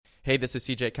Hey, this is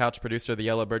CJ Couch, producer of the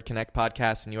Yellowbird Connect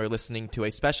podcast, and you are listening to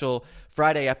a special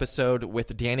Friday episode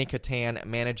with Danny Catan,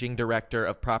 Managing Director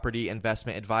of Property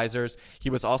Investment Advisors.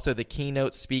 He was also the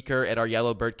keynote speaker at our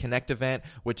Yellowbird Connect event,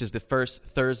 which is the first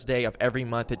Thursday of every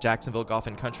month at Jacksonville Golf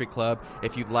and Country Club.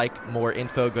 If you'd like more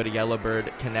info, go to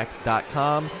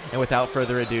yellowbirdconnect.com. And without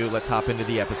further ado, let's hop into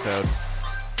the episode.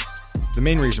 The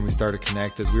main reason we started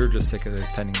Connect is we were just sick of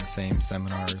attending the same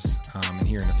seminars and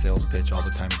hearing a sales pitch all the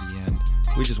time at the end.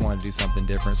 We just wanted to do something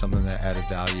different, something that added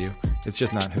value. It's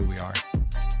just not who we are.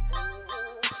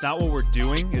 It's not what we're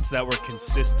doing, it's that we're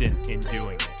consistent in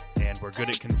doing it, and we're good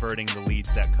at converting the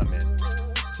leads that come in.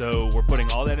 So we're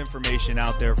putting all that information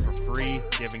out there for free,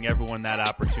 giving everyone that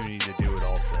opportunity to do it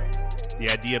also. The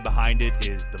idea behind it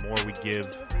is the more we give,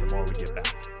 the more we get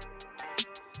back.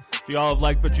 If you all have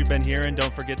liked what you've been hearing,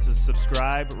 don't forget to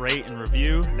subscribe, rate, and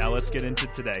review. Now let's get into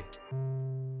today.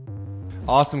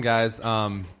 Awesome, guys.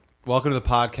 Welcome to the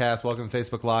podcast. Welcome to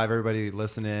Facebook Live. Everybody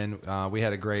listening. We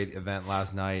had a great event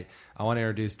last night. I want to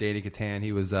introduce Danny Catan.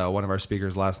 He was one of our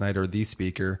speakers last night, or the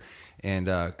speaker, and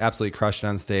absolutely crushed it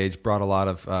on stage. Brought a lot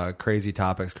of crazy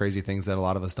topics, crazy things that a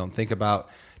lot of us don't think about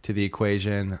to the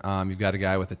equation. You've got a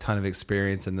guy with a ton of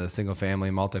experience in the single-family,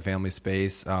 multifamily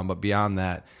space, but beyond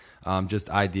that,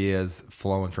 just ideas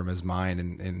flowing from his mind,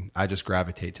 and I just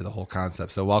gravitate to the whole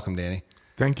concept. So welcome, Danny.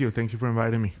 Thank you. Thank you for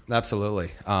inviting me. Absolutely.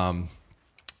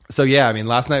 So yeah, I mean,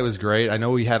 last night was great. I know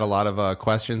we had a lot of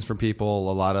questions from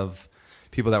people, a lot of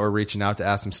people that were reaching out to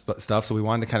ask some stuff. So we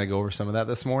wanted to kind of go over some of that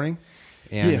this morning.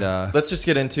 And let's just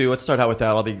get into, let's start out with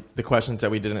that, all the questions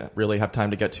that we didn't really have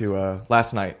time to get to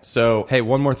last night. So, hey,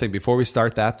 one more thing before we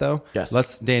start that though.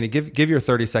 Yes. Danny, give your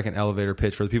 30-second elevator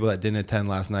pitch for the people that didn't attend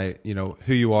last night. You know,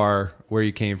 who you are, where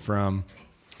you came from.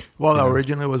 Well, I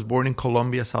originally was born in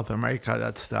Colombia, South America.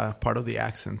 That's part of the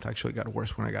accent. Actually got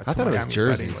worse when I got to Miami. I thought it was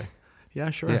Jersey. Anyway. Yeah,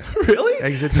 sure. Yeah. Really?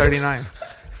 Exit 39.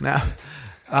 Now,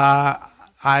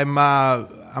 I'm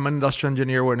an industrial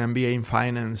engineer with an MBA in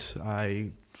finance.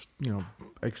 I,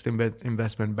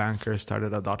 ex-investment banker,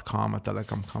 started a .com, a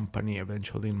telecom company.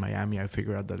 Eventually in Miami, I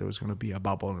figured out that there was going to be a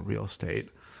bubble in real estate.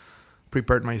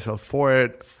 Prepared myself for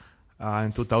it.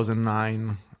 In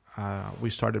 2009, we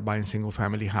started buying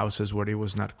single-family houses where it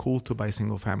was not cool to buy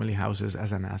single-family houses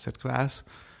as an asset class.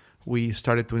 We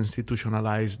started to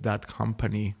institutionalize that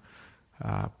company,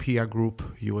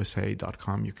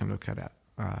 piagroupusa.com. You can look at it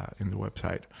in the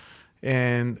website.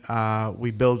 And we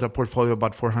built a portfolio of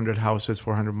about 400 houses,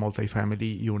 400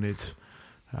 multifamily units,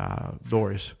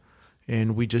 doors.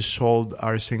 And we just sold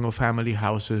our single-family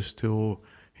houses to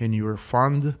a newer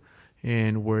fund,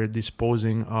 and we're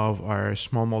disposing of our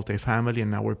small multifamily, and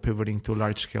now we're pivoting to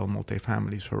large-scale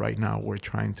multifamily. So right now we're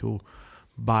trying to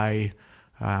buy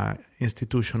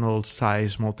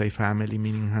institutional-size multifamily,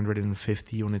 meaning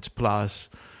 150 units plus,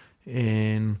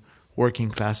 in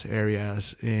working-class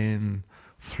areas in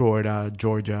Florida,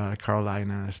 Georgia,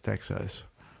 Carolinas, Texas,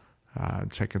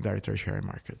 secondary, tertiary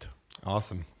market.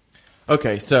 Awesome.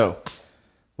 Okay, so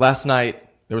last night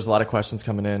there was a lot of questions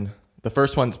coming in. The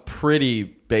first one's pretty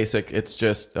basic. It's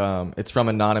just, it's from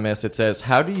Anonymous. It says,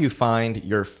 how do you find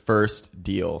your first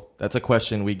deal? That's a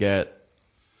question we get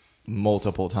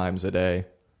multiple times a day.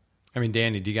 I mean,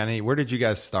 Danny, where did you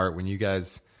guys start when you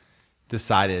guys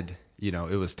decided, it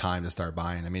was time to start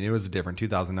buying? I mean, it was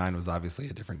 2009 was obviously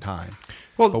a different time.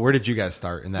 Well, but where did you guys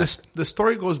start in that? The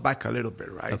story goes back a little bit,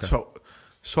 right? Okay.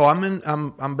 So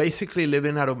I'm basically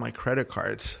living out of my credit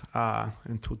cards.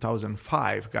 In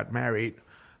 2005, got married.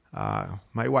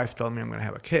 My wife told me I'm going to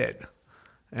have a kid,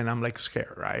 and I'm like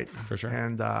scared, right? For sure.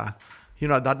 And at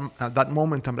that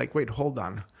moment, I'm like, wait, hold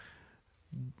on.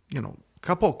 A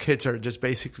couple of kids are just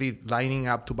basically lining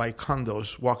up to buy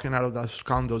condos, walking out of those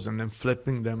condos, and then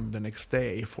flipping them the next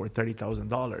day for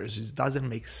 $30,000. It doesn't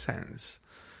make sense.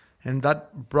 And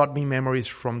that brought me memories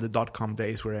from the .com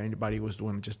days where anybody was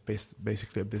doing just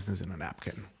basically a business in a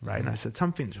napkin, right? Mm-hmm. And I said,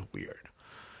 something's weird.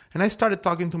 And I started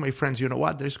talking to my friends, you know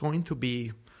what? There's going to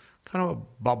be kind of a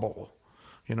bubble.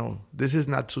 This is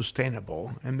not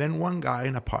sustainable. And then one guy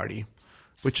in a party,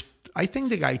 which I think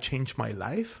the guy changed my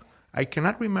life. I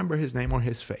cannot remember his name or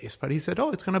his face, but he said, oh,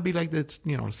 it's going to be like this,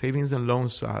 savings and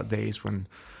loans days when,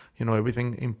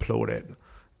 everything imploded.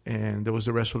 And there was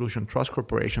a Resolution Trust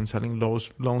Corporation selling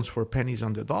loans for pennies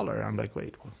on the dollar. I'm like,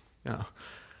 wait,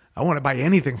 I want to buy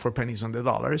anything for pennies on the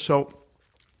dollar. So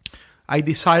I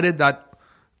decided that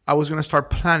I was going to start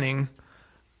planning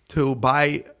to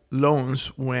buy loans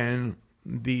when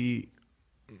the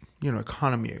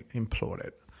economy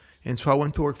imploded. And so I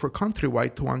went to work for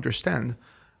Countrywide to understand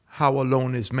how a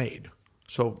loan is made.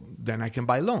 So then I can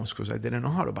buy loans because I didn't know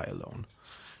how to buy a loan.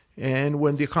 And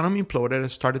when the economy imploded, I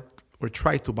started or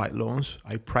try to buy loans.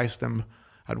 I priced them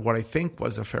at what I think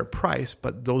was a fair price,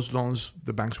 but those loans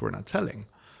the banks were not selling.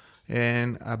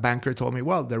 And a banker told me,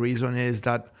 well, the reason is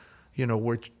that,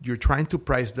 you're trying to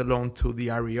price the loan to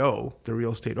the REO, the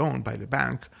real estate owned by the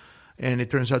bank. And it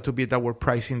turns out to be that we're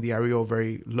pricing the REO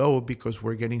very low because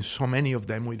we're getting so many of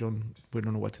them. We don't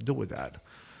know what to do with that.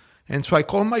 And so I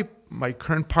called my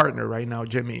current partner right now,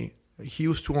 Jimmy. He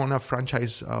used to own a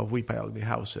franchise of We Buy Ugly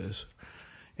Houses.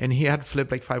 And he had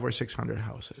flipped like 500 or 600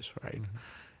 houses, right? Mm-hmm.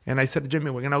 And I said,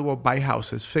 Jimmy, we're going to go buy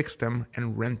houses, fix them,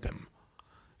 and rent them.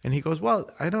 And he goes,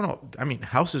 well, I don't know. I mean,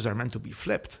 houses are meant to be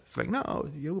flipped. It's like, no,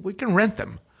 we can rent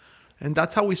them. And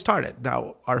that's how we started.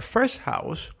 Now, our first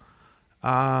house,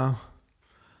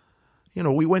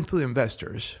 we went to the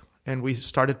investors and we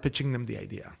started pitching them the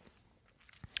idea.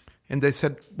 And they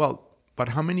said, well, but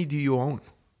how many do you own?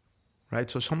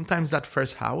 Right? So sometimes that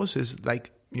first house is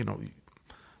like,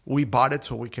 we bought it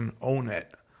so we can own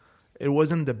it. It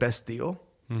wasn't the best deal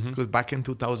because back in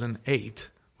 2008,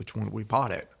 which when we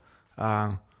bought it,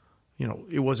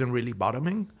 it wasn't really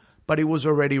bottoming, but it was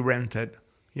already rented.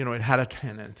 It had a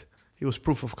tenant. It was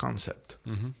proof of concept.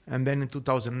 Mm-hmm. And then in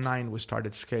 2009, we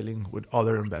started scaling with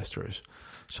other investors.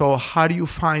 So how do you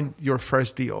find your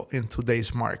first deal in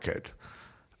today's market?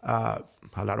 A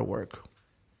lot of work,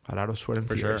 a lot of sweat and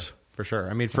tears. For sure.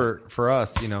 I mean, for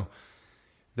us,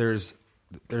 there's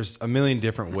a million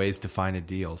different ways to find a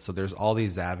deal. So there's all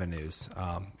these avenues,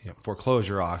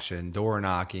 foreclosure auction, door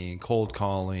knocking, cold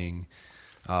calling,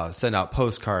 send out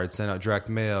postcards, send out direct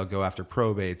mail, go after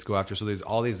probates, so there's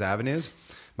all these avenues.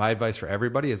 My advice for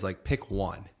everybody is pick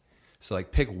one. So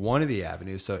pick one of the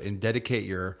avenues. So and dedicate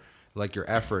your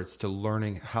efforts to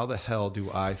learning how the hell do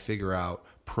I figure out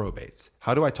probates?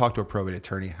 How do I talk to a probate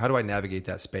attorney? How do I navigate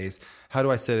that space? How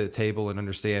do I sit at a table and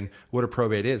understand what a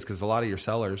probate is? Because a lot of your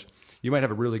sellers, you might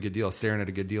have a really good deal staring at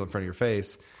a good deal in front of your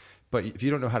face, but if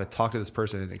you don't know how to talk to this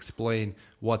person and explain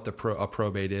what a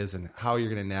probate is and how you're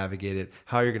going to navigate it,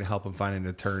 how you're going to help them find an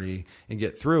attorney and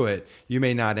get through it, you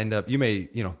may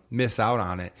miss out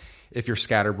on it if you're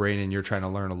scatterbrained and you're trying to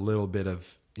learn a little bit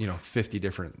of 50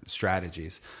 different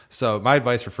strategies. So my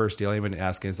advice for first deal, anyone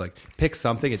asking, is pick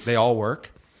something. They all work.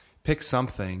 Pick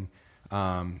something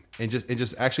and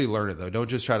just actually learn it though. Don't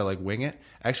just try to wing it.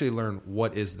 Actually learn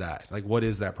what is that? What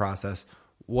is that process?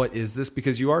 What is this?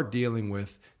 Because you are dealing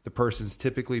with the person's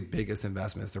typically biggest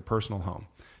investment, their personal home.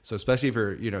 So especially if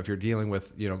you're dealing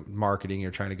with marketing,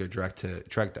 you're trying to go direct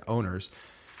to owners,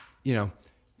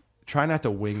 try not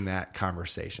to wing that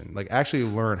conversation. Actually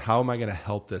learn, how am I going to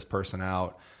help this person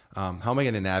out? How am I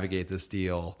going to navigate this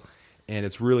deal? And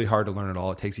it's really hard to learn it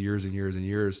all. It takes years and years and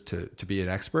years to be an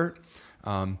expert.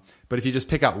 But if you just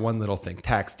pick out one little thing,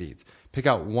 tax deeds, pick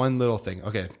out one little thing.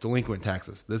 Okay, delinquent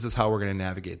taxes. This is how we're going to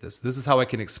navigate this. This is how I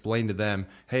can explain to them,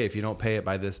 hey, if you don't pay it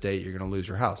by this date, you're going to lose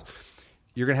your house.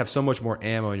 You're going to have so much more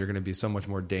ammo and you're going to be so much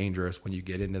more dangerous when you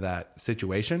get into that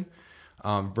situation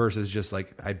versus just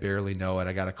I barely know it.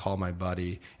 I got to call my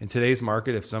buddy. In today's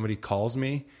market, if somebody calls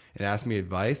me and asks me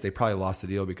advice, they probably lost the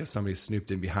deal because somebody snooped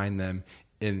in behind them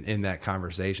in that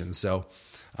conversation. So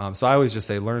I always just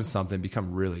say, learn something,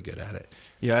 become really good at it.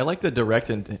 Yeah, I like the direct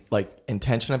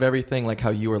intention of everything, how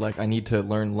you were I need to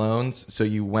learn loans, so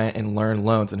you went and learned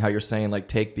loans, and how you're saying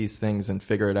take these things and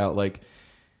figure it out.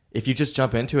 If you just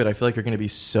jump into it, I feel like you're going to be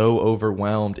so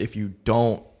overwhelmed if you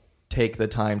don't take the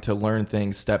time to learn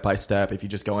things step by step. If you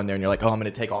just go in there and you're I'm going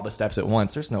to take all the steps at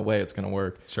once, there's no way it's going to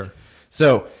work. Sure.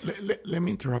 So let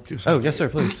me interrupt you. Oh, yes, sir,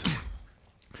 please.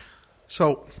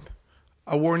 So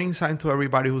a warning sign to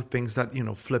everybody who thinks that,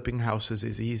 flipping houses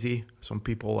is easy.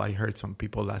 I heard some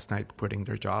people last night quitting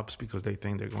their jobs because they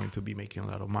think they're going to be making a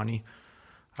lot of money.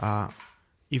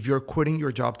 If you're quitting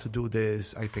your job to do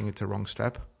this, I think it's a wrong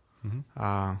step.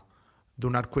 Mm-hmm. Do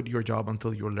not quit your job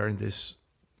until you learn this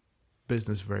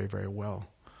business very, very well.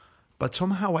 But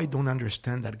somehow I don't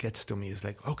understand that gets to me. It's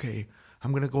okay,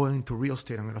 I'm going to go into real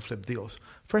estate. I'm going to flip deals.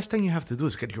 First thing you have to do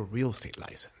is get your real estate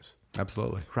license.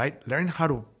 Absolutely. Right? Learn how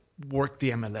to work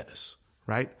the MLS,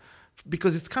 right?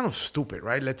 Because it's kind of stupid,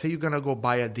 right? Let's say you're going to go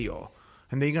buy a deal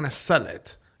and then you're going to sell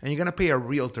it and you're going to pay a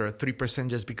realtor 3%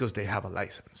 just because they have a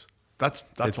license. That's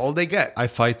all they get. I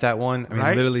fight that one. I mean,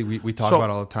 right? Literally, we talk about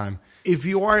it all the time. If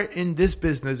you are in this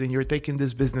business and you're taking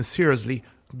this business seriously,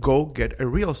 go get a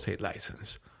real estate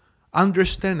license.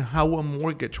 Understand how a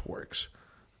mortgage works.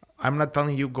 I'm not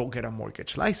telling you go get a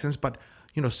mortgage license, but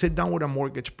sit down with a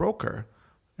mortgage broker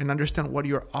and understand what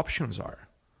your options are.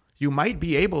 You might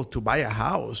be able to buy a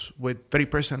house with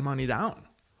 3% money down,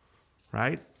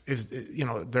 right? If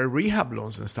there are rehab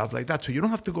loans and stuff like that, so you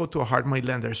don't have to go to a hard money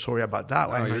lender. Sorry about that.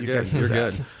 Oh, you're good. You're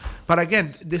good. But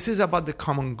again, this is about the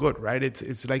common good, right?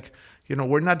 It's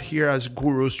we're not here as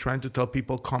gurus trying to tell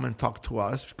people come and talk to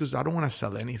us, because I don't want to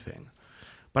sell anything.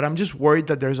 But I'm just worried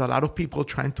that there's a lot of people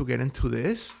trying to get into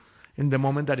this in the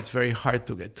moment that it's very hard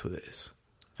to get to this.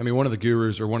 I mean, one of the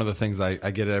gurus, or one of the things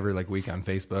I get every week on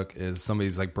Facebook, is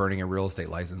somebody's burning a real estate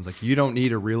license. Like, you don't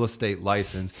need a real estate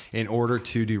license in order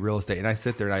to do real estate. And I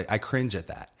sit there and I cringe at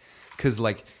that. Because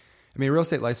a real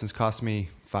estate license costs me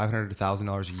 $500 to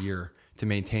 $1,000 a year to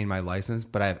maintain my license,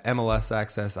 but I have MLS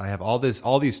access. I have all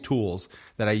these tools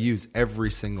that I use every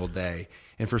single day.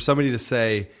 And for somebody to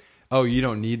say, oh, you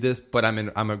don't need this, but I'm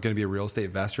going to be a real estate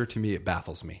investor, to me, it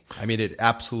baffles me. I mean, it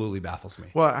absolutely baffles me.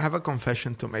 Well, I have a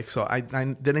confession to make. So I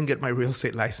didn't get my real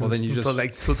estate license until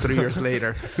 2-3 years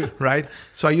later, right?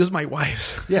 So I used my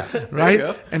wife's. Yeah.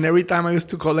 Right? And every time I used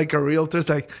to call a realtor, it's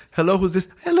like, hello, who's this?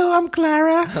 Hello, I'm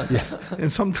Clara. Yeah.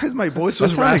 And sometimes my voice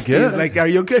was raspy. It's like, are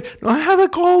you okay? No, I have a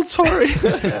cold, sorry.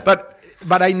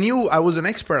 But I knew I was an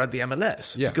expert at the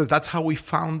MLS, because that's how we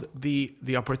found the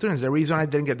opportunities. The reason I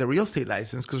didn't get the real estate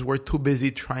license, because we're too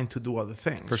busy trying to do other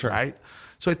things, for sure. Right?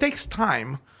 So it takes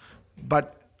time,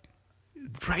 but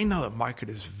right now the market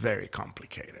is very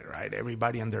complicated, right?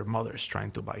 Everybody and their mother is trying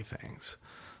to buy things.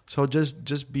 So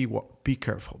just be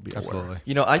careful, be Absolutely.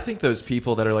 aware. I think those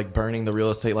people that are burning the real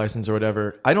estate license or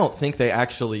whatever, I don't think they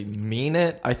actually mean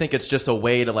it. I think it's just a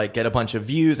way to get a bunch of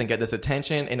views and get this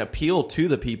attention and appeal to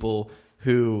the people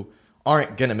who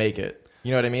aren't going to make it. You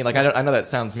know what I mean? I know that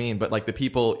sounds mean, but the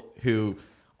people who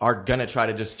are going to try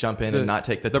to just jump in and not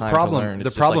take the time to learn.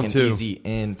 It's just an easy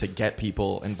in to get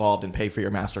people involved and pay for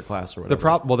your masterclass or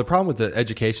whatever. The problem with the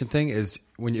education thing is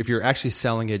if you're actually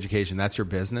selling education, that's your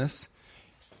business.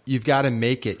 You've got to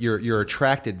make it. You're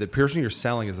attracted. The person you're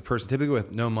selling is a person typically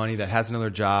with no money that has another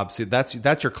job. So that's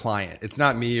your client. It's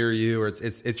not me or you, or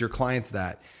it's your clients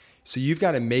that. So you've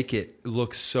got to make it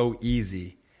look so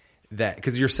easy. That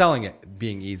because you're selling it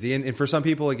being easy, and for some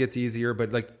people it gets easier,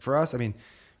 but for us, I mean,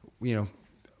 we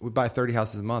buy 30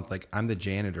 houses a month. I'm the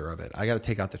janitor of it. I got to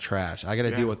take out the trash. I got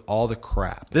to deal with all the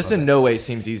crap. This in no way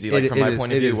seems easy. From my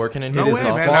point of view, working in here, no way,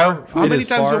 man. How many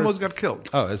times you almost got killed?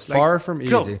 Oh, it's far from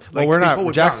easy. Well, we're not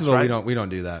Jacksonville. Guns, right? We don't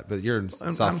do that. But you're in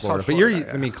South Florida. But you're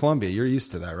Columbia. You're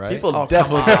used to that, right? People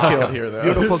definitely get killed here, though.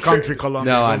 Beautiful country,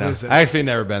 Columbia. No, I know. I actually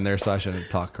never been there, so I shouldn't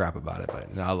talk crap about it.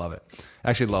 But no, I love it. I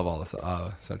actually love all this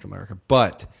Central America,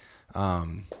 but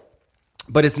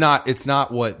it's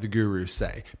not what the gurus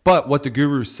say. But what the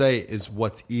gurus say is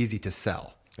what's easy to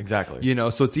sell. Exactly.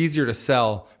 So it's easier to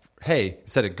sell. Hey,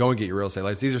 instead of go and get your real estate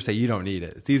license, it's easier to say you don't need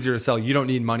it. It's easier to sell. You don't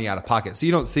need money out of pocket. So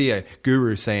you don't see a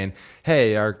guru saying,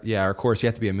 "Hey, our course, you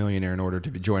have to be a millionaire in order to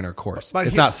join our course." But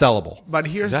it's not sellable. But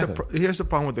here's the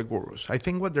problem with the gurus. I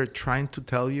think what they're trying to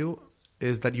tell you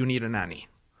is that you need a nanny.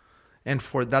 And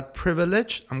for that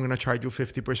privilege, I'm going to charge you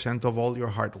 50% of all your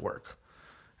hard work.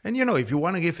 And, if you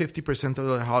want to give 50% of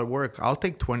the hard work, I'll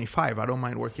take 25. I don't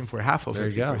mind working for half of 50%. There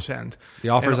you go. The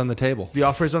offer's on the table. The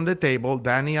offer's on the table.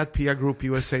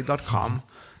 Danny@piagroupusa.com.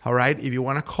 All right? If you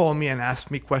want to call me and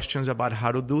ask me questions about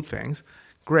how to do things,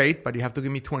 great, but you have to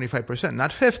give me 25%,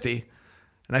 not 50.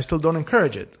 And I still don't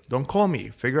encourage it. Don't call me.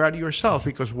 Figure out yourself,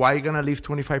 because why are you going to leave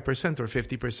 25% or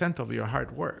 50% of your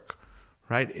hard work?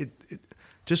 Right?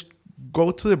 Just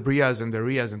go to the BRIAs and the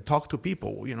RIAs and talk to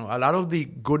people. A lot of the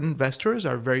good investors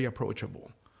are very approachable.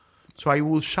 So I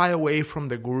will shy away from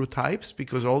the guru types,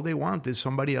 because all they want is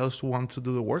somebody else who wants to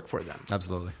do the work for them.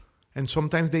 Absolutely. And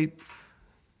sometimes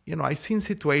I've seen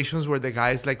situations where the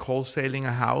guy is wholesaling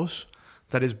a house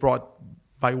that is brought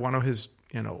by one of his,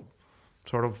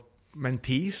 sort of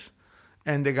mentees.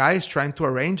 And the guy is trying to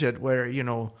arrange it where,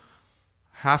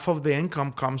 half of the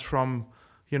income comes from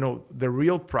the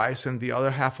real price, and the other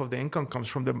half of the income comes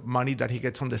from the money that he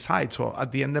gets on the side. So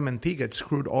at the end, the mentee gets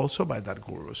screwed also by that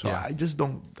guru. So I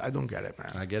don't get it,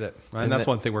 man. I get it. And that's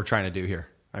one thing we're trying to do here.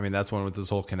 I mean, that's one with this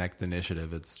whole Connect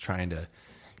initiative. It's trying to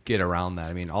get around that.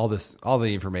 I mean, all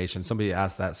the information, somebody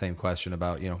asked that same question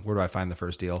about, where do I find the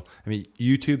first deal? I mean,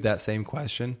 YouTube that same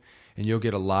question and you'll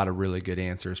get a lot of really good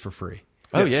answers for free.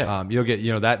 Oh, yeah. You'll get,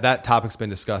 that topic's been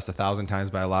discussed 1,000 times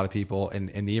by a lot of people,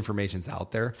 and the information's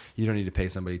out there. You don't need to pay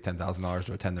somebody $10,000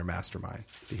 to attend their mastermind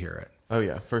to hear it. Oh,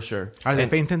 yeah, for sure. Are they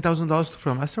paying $10,000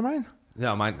 for a mastermind?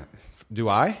 No, do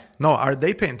I? No, are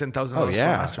they paying $10,000 for a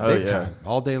mastermind? Time,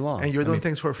 all day long. And you're doing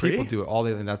things for free? People do it all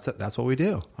day, and that's what we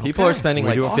do. People are spending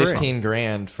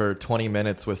 $15,000 for 20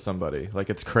 minutes with somebody.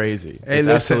 It's crazy. It's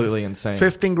absolutely insane.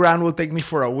 $15,000 will take me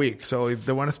for a week. So if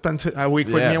they want to spend a week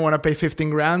with me and want to pay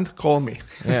 $15,000, call me.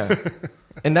 Yeah.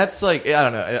 And that's I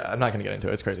don't know. I'm not going to get into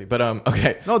it. It's crazy. But,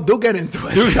 okay. No, do get into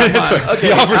it. Okay.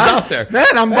 The offer's out there. Man,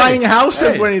 I'm buying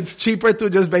houses when it's cheaper to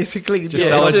just basically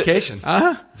sell education.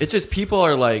 It's just people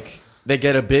are they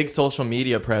get a big social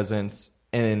media presence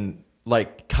and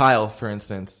like Kyle, for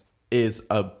instance, is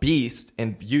a beast,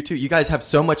 and you guys have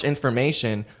so much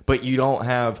information, but you don't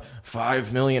have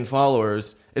 5 million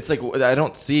followers. It's like, I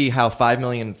don't see how 5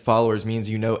 million followers means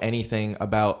you know anything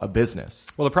about a business.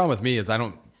 Well, the problem with me is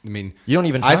you don't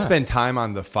even I try. spend time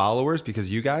on the followers because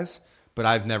you guys, but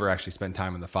I've never actually spent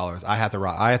time on the followers. I have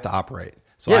to operate.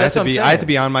 So Yeah, I have that's to what I'm be. saying. I have to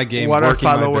be on my game, What are working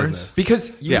my followers? business. Because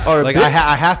you Yeah, are like I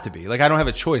I have to be. Like I don't have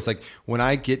a choice. Like when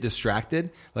I get distracted,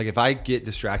 like if I get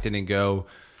distracted and go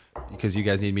because you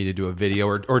guys need me to do a video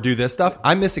or do this stuff,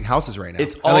 I'm missing houses right now.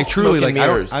 It's And, all like truly, smoke and like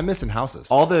mirrors. I'm missing houses.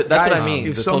 that's Guys, what I mean.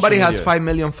 If the somebody social has media. 5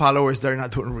 million followers, they're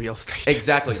not doing real estate.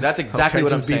 Exactly. That's exactly Okay,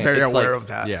 what I'm just be saying. very It's aware like, of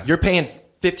that. Yeah. You're paying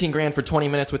 15 grand for 20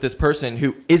 minutes with this person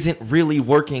who isn't really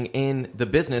working in the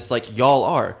business like y'all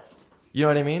are. You know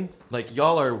what I mean? Like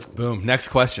y'all are. Boom. Next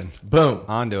question. Boom.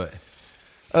 On to it.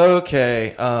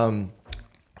 Okay.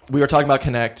 We were talking about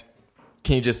Connect.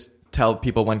 Can you just tell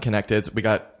people when Connect is? We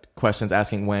got questions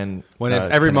asking when. When it's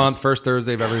every Connect- month, first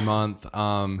Thursday of every month,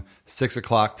 6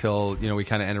 o'clock till, we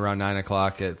kind of end around 9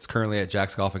 o'clock. It's currently at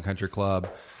Jack's Golf and Country Club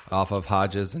off of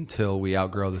Hodges until we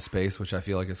outgrow the space, which I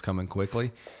feel like is coming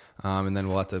quickly. And then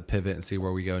we'll have to pivot and see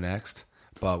where we go next.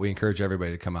 But we encourage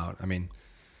everybody to come out. I mean,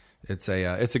 it's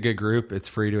a good group. It's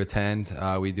free to attend.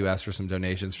 We do ask for some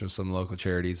donations from some local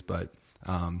charities, but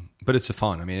it's just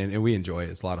fun. I mean, and we enjoy it.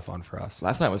 It's a lot of fun for us.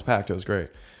 Last night was packed. It was great.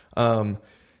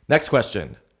 Next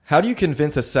question. How do you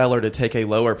convince a seller to take a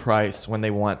lower price when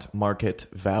they want market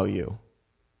value?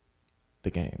 The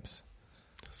games.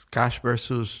 It's cash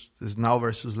versus is now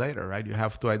versus later, right? You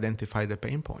have to identify the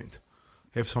pain point.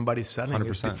 If somebody's selling,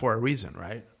 it's 100%. for a reason,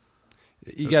 right?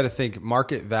 You got to think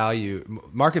market value.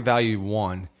 Market value,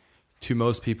 one, to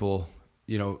most people,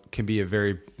 can be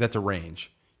that's a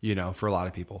range, for a lot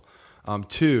of people.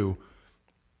 Two,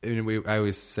 I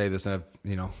always say this, and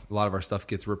a lot of our stuff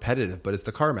gets repetitive, but it's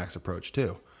the CarMax approach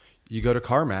too. You go to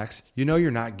CarMax,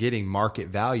 you're not getting market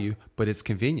value, but it's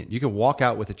convenient. You can walk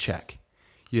out with a check.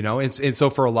 And so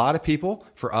for a lot of people,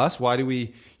 for us, why do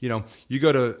we, you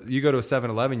go to a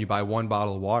 7-Eleven, you buy one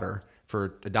bottle of water for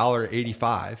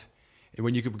 $1.85, and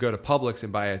when you could go to Publix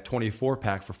and buy a 24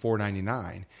 pack for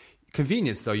 $4.99.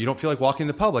 Convenience though, you don't feel like walking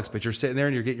to Publix, but you're sitting there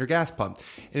and you're getting your gas pumped,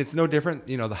 and it's no different.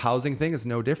 The housing thing is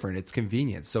no different. It's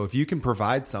convenience. So if you can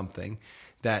provide something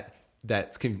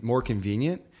that's more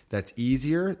convenient, that's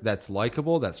easier, that's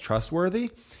likable, that's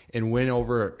trustworthy, and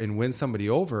win somebody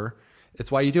over.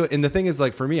 It's why you do it. And the thing is,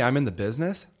 like for me, I'm in the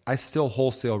business. I still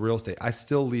wholesale real estate. I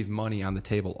still leave money on the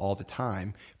table all the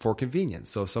time for convenience.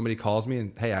 So if somebody calls me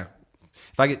and, hey,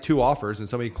 if I get 2 offers and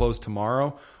somebody closed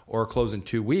tomorrow or close in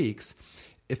 2 weeks,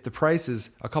 if the price is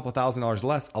a couple $1,000s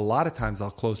less, a lot of times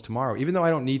I'll close tomorrow. Even though I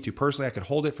don't need to. Personally, I could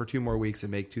hold it for 2 more weeks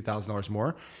and make $2,000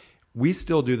 more. We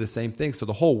still do the same thing. So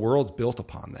the whole world's built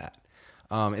upon that.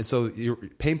 And so your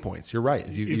pain points, you're right.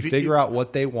 You figure out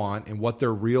what they want and what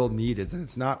their real need is. And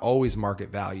it's not always market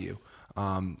value.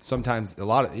 Sometimes a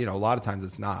lot of times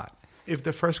it's not. If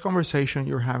the first conversation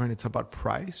you're having it's about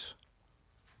price,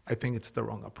 I think it's the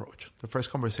wrong approach. The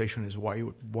first conversation is why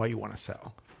you want to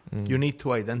sell. You need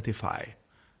to identify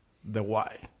the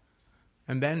why,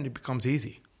 and then it becomes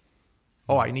easy.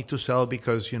 Oh, I need to sell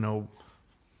because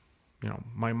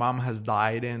my mom has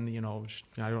died, and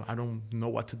I don't know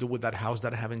what to do with that house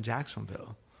that I have in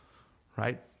Jacksonville,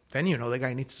 right? Then the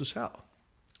guy needs to sell,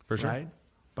 For sure. right?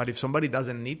 But if somebody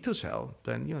doesn't need to sell,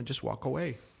 then just walk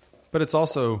away. But it's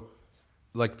also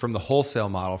like from the wholesale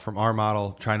model, from our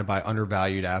model, trying to buy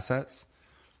undervalued assets,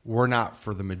 we're not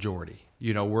for the majority.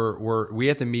 We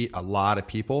have to meet a lot of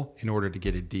people in order to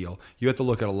get a deal. You have to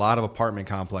look at a lot of apartment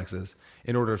complexes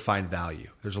in order to find value.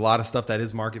 There's a lot of stuff that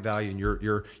is market value, and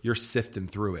you're sifting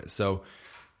through it. So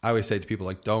I always say to people,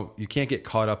 like, you can't get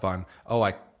caught up on,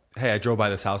 I drove by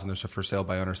this house and there's a for sale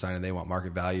by owner sign and they want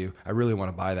market value. I really want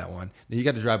to buy that one. Then you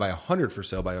got to drive by 100 for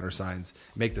sale by owner signs,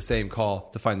 make the same call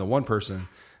to find the one person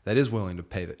that is willing to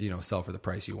pay sell for the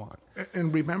price you want.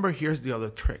 And remember, here's the other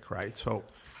trick, right? So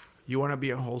you want to be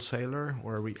a wholesaler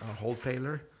or a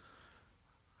wholetailer,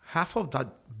 half of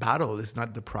that battle is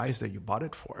not the price that you bought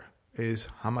it for, is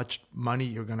how much money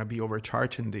you're going to be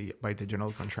overcharged by the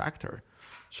general contractor.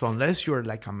 So unless you're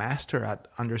like a master at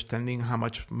understanding how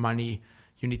much money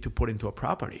you need to put into a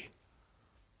property,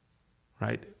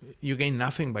 right? You gain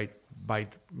nothing by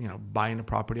buying a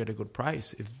property at a good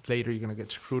price if later you're going to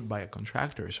get screwed by a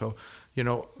contractor. So,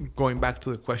 going back to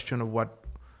the question of what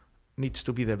needs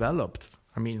to be developed,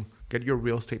 get your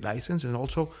real estate license and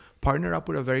also partner up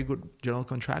with a very good general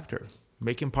contractor.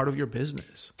 Make him part of your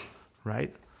business,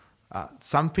 right?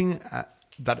 Something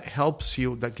that helps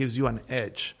you, that gives you an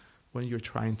edge when you're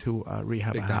trying to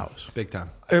rehab a house. Big time.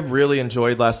 I really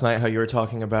enjoyed last night how you were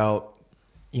talking about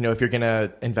if you're going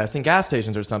to invest in gas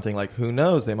stations or something, like, who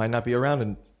knows? They might not be around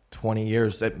in 20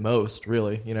 years at most,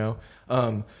 really,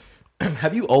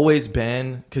 Have you always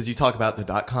been, because you talk about the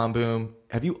dot-com boom,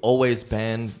 have you always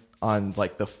been on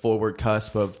like the forward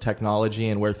cusp of technology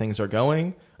and where things are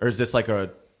going? Or is this like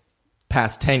a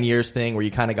past 10 years thing where you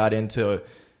kind of got into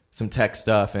some tech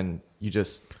stuff and you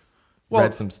just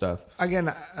read some stuff?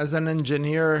 Again, as an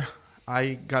engineer,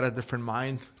 I got a different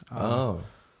mind.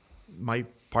 My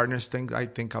partners think I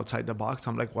think outside the box.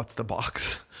 I'm like, what's the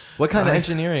box? What kind of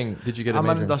engineering did you get? I'm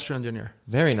an industrial engineer.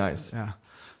 Very nice. Yeah.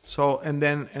 So and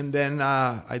then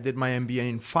I did my MBA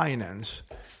in finance,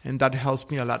 and that helps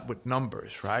me a lot with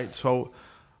numbers, right? So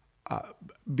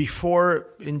before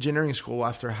engineering school,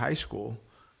 after high school,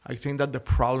 I think that the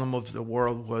problem of the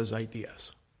world was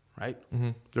ideas, right?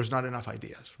 Mm-hmm. There's not enough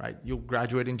ideas, right? You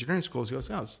graduate engineering schools, you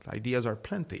go, ideas are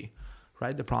plenty,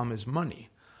 right? The problem is money.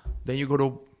 Then you go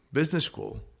to business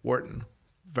school, Wharton,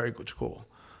 very good school.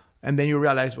 And then you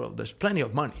realize, well, there's plenty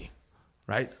of money,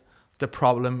 right? The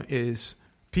problem is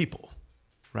people,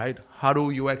 right? How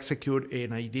do you execute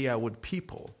an idea with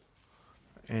people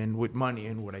and with money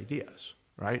and with ideas,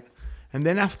 right? And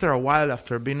then after a while,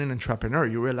 after being an entrepreneur,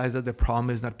 you realize that the problem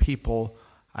is not people,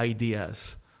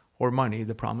 ideas, or money.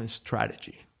 The problem is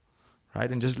strategy, right?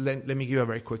 And just let me give you a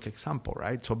very quick example,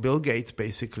 right? So Bill Gates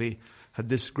basically had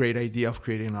this great idea of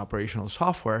creating an operational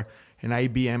software, and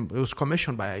IBM, it was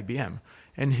commissioned by IBM.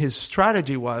 And his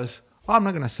strategy was, I'm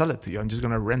not going to sell it to you. I'm just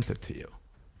going to rent it to you.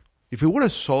 If he would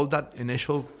have sold that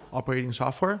initial operating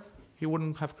software, he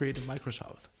wouldn't have created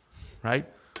Microsoft, right?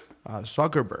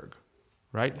 Zuckerberg,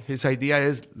 right? His idea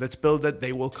is, let's build it.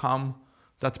 They will come.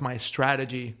 That's my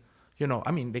strategy.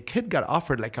 The kid got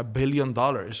offered like $1 billion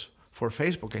for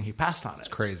Facebook, and he passed on it. It's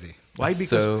crazy. Why?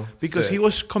 Because he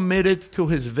was committed to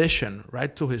his vision,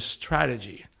 right? To his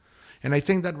strategy. And I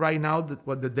think that right now,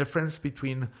 what the difference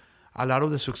between a lot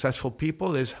of the successful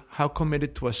people is how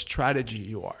committed to a strategy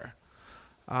you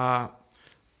are.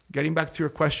 Getting back to your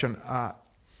question,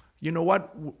 you know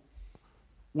what?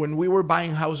 When we were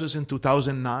buying houses in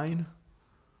 2009,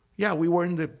 we were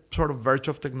in the sort of verge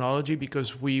of technology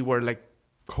because we were like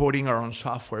coding our own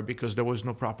software because there was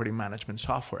no property management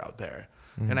software out there.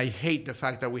 Mm-hmm. And I hate the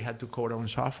fact that we had to code our own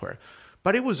software.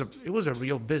 But it was a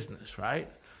real business, right?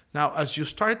 Now, as you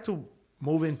start to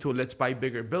move into let's buy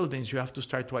bigger buildings, you have to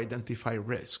start to identify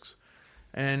risks.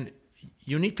 And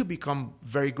you need to become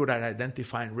very good at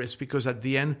identifying risks because at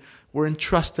the end, we're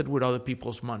entrusted with other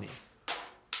people's money.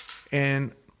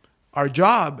 And our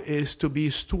job is to be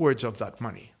stewards of that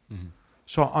money. Mm-hmm.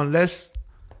 So unless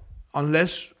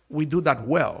we do that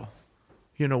well,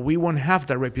 we won't have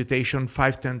that reputation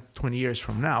 5, 10, 20 years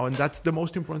from now. And that's the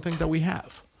most important thing that we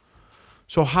have.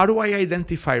 So how do I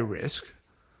identify risk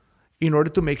in order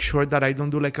to make sure that I don't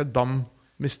do like a dumb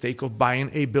mistake of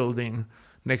buying a building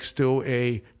next to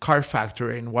a car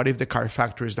factory? And what if the car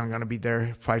factory is not going to be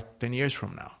there 5, 10 years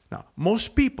from now? Now,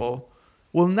 most people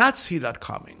will not see that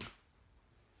coming.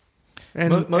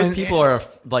 And most people are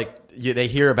like, they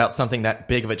hear about something that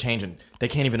big of a change and they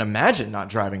can't even imagine not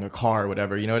driving a car or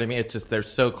whatever. You know what I mean? It's just, they're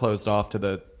so closed off to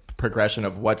the progression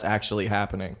of what's actually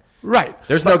happening. Right.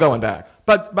 There's no going back.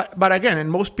 But again,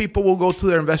 and most people will go to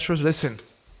their investors, listen,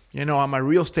 I'm a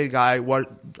real estate guy.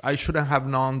 I shouldn't have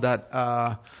known that,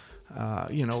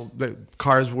 the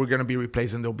cars were going to be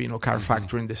replaced and there'll be no car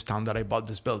factory in this town that I bought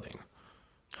this building.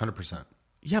 100%.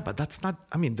 Yeah, but that's not,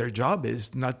 their job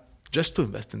is not just to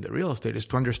invest in the real estate, is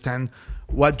to understand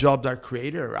what jobs are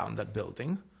created around that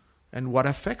building and what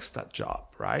affects that job,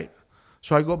 right?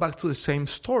 So I go back to the same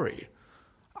story.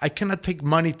 I cannot take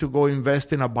money to go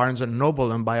invest in a Barnes &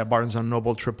 Noble and buy a Barnes &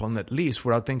 Noble triple net lease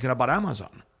without thinking about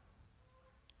Amazon,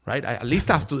 right? I at least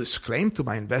have to disclaim to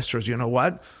my investors, you know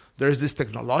what? There's this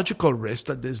technological risk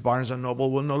that this Barnes &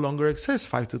 Noble will no longer exist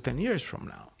 5 to 10 years from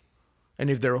now. And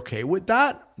if they're okay with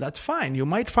that, that's fine. You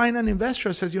might find an investor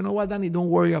who says, you know what, Danny, don't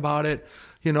worry about it.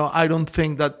 I don't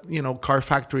think that, car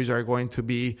factories are going to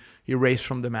be erased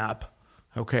from the map.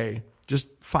 Okay, just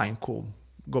fine, cool.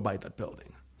 Go buy that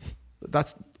building.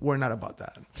 We're not about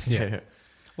that. Yeah.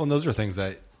 Well, and those are things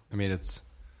that,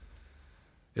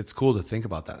 it's cool to think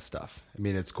about that stuff.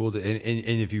 It's cool to,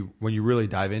 and when you really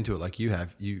dive into it, like you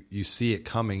have, you see it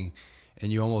coming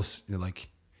and you almost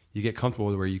you get comfortable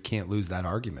with where you can't lose that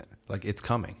argument. Like, it's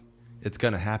coming. It's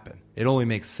going to happen. It only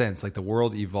makes sense. Like, the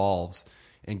world evolves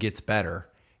and gets better,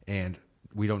 and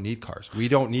we don't need cars. We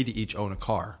don't need to each own a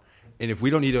car. And if we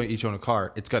don't need to each own a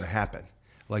car, it's going to happen.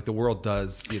 Like, the world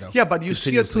does, Yeah, but you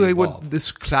see it today with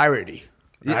this clarity.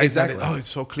 Right? Yeah, exactly. It's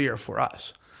so clear for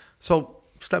us. So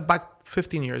step back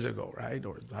 15 years ago, right?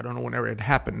 Or I don't know, whenever it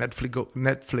happened,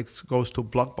 Netflix goes to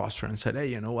Blockbuster and said, hey,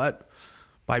 you know what?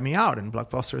 buy me out. And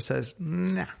Blockbuster says,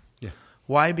 nah. Yeah.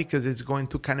 Why? Because it's going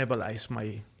to cannibalize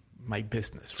my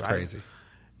business, right? Crazy.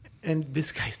 And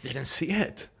these guys didn't see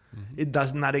it. It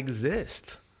does not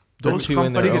exist. They're Those two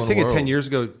in their But you own can think of 10 world. years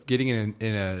ago, getting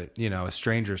in a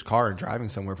stranger's car and driving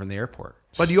somewhere from the airport.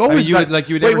 But you always you would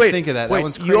never think of that. That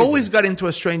one's crazy. You always got into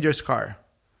a stranger's car.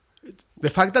 The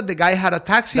fact that the guy had a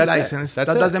taxi license, that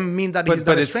doesn't mean that he's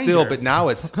not a stranger. But now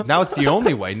it's the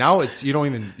only way. Now it's you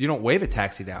don't wave a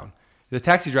taxi down. The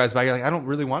taxi drives by, you're like, I don't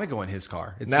really want to go in his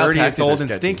car. It's Now dirty, it's taxis are old and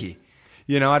sketchy.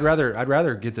 stinky. I'd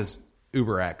rather get this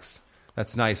Uber X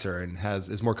that's nicer and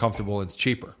is more comfortable and it's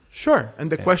cheaper. Sure. And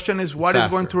the question is, what is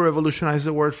going faster. to revolutionize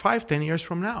the world 5-10 years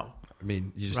from now? I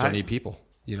mean, you just Right. don't need people,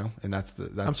 and that's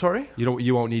I'm sorry?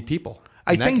 You won't need people.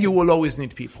 I In that think case- you will always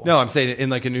need people. No, I'm saying in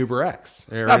like an Uber X.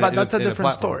 Or No, but in that's a in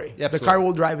different platform. story. Yeah, The absolutely. car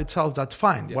will drive itself. That's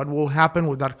fine. What will happen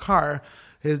with that car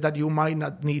is that you might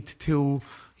not need to,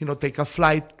 take a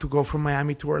flight to go from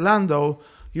Miami to Orlando.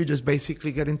 You just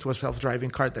basically get into a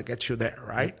self-driving car that gets you there,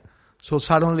 right? So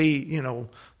suddenly,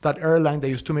 that airline that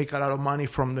used to make a lot of money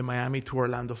from the Miami to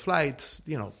Orlando flights,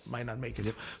 might not make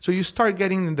it. So you start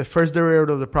getting in the first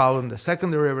derivative of the problem, the second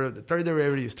derivative, the third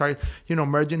derivative. You start,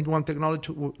 merging one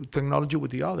technology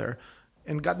with the other.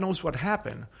 And God knows what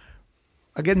happened.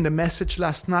 Again, the message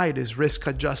last night is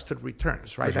risk-adjusted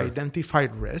returns, right? Sure.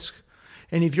 Identified risk.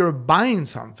 And if you're buying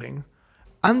something,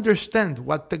 understand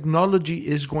what technology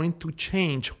is going to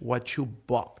change what you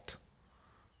bought,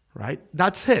 right?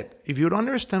 That's it. If you don't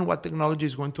understand what technology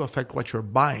is going to affect what you're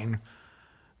buying,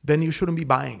 then you shouldn't be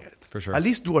buying it. For sure. At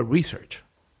least do a research.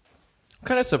 I'm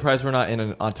kind of surprised we're not in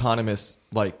an autonomous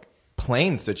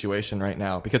plane situation right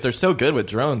now because they're so good with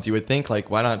drones. You would think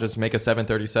why not just make a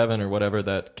 737 or whatever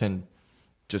that can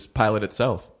just pilot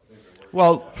itself?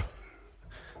 Well,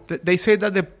 they say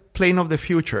that the plane of the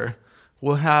future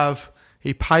will have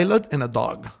a pilot and a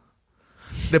dog.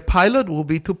 The pilot will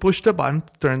be to push the button,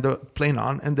 turn the plane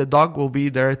on, and the dog will be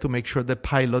there to make sure the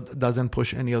pilot doesn't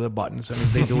push any other buttons, and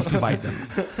if they do, to bite them.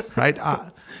 Right?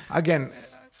 Again,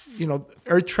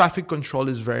 air traffic control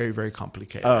is very, very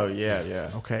complicated. Oh, yeah.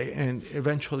 Okay, and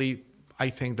eventually, I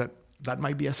think that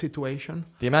might be a situation.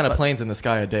 The amount of planes in the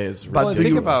sky a day is But ridiculous. do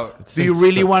think you, about- do you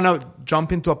really want to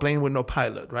jump into a plane with no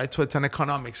pilot, right? So it's an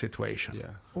economic situation.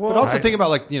 Yeah. But also Right. think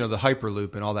about the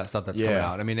Hyperloop and all that stuff that's coming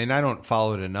Yeah. out. I mean, and I don't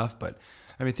follow it enough, but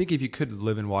I mean, think if you could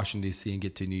live in Washington D.C. and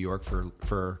get to New York for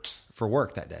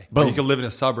work that day. Or Boom. you could live in a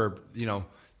suburb,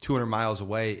 200 miles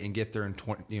away and get there in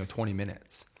 20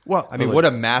 minutes. Well, I mean, what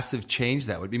a massive change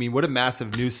that would be. I mean, what a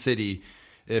massive new city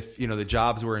if, the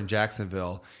jobs were in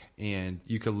Jacksonville and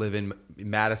you could live in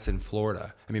Madison,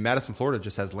 Florida. I mean, Madison, Florida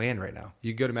just has land right now.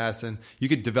 You go to Madison, you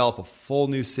could develop a full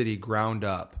new city ground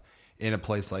up in a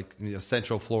place like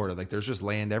Central Florida. There's just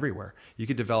land everywhere. You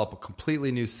could develop a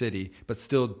completely new city, but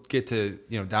still get to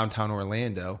downtown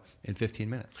Orlando in 15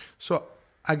 minutes. So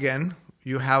again,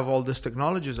 you have all these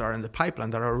technologies are in the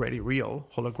pipeline that are already real.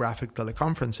 Holographic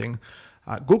teleconferencing.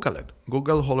 Google it.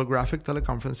 Google holographic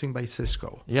teleconferencing by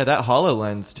Cisco. Yeah, that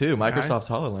HoloLens too. Microsoft's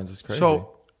HoloLens is crazy.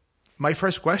 So my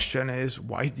first question is,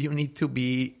 why do you need to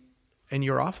be in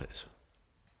your office?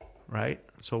 Right?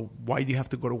 So why do you have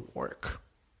to go to work?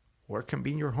 Work can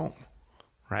be in your home,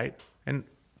 right? And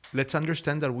let's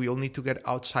understand that we all need to get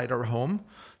outside our home.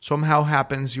 Somehow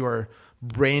happens your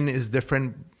brain is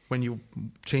different when you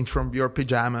change from your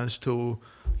pajamas to,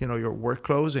 your work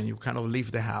clothes and you kind of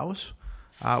leave the house.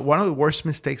 One of the worst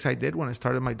mistakes I did when I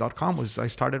started my .com was I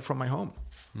started from my home.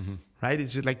 Right?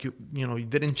 It's just like you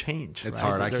didn't change. It's right?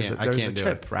 hard. I There's can't there's do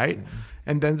chip, it. right?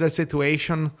 And then there's a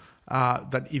situation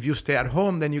that if you stay at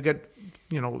home, then you get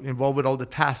involved with all the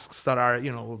tasks that are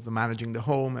the managing the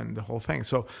home and the whole thing.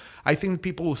 So I think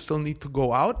people will still need to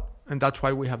go out, and that's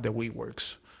why we have the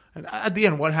WeWorks. And at the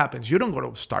end, what happens? You don't go to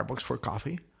Starbucks for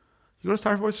coffee. You go to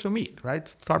Starbucks to meet, right?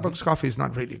 Starbucks coffee is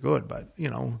not really good, but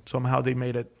somehow they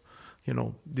made it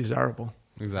desirable.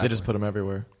 Exactly. they just put them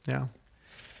everywhere. Yeah.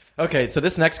 Okay, so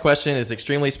this next question is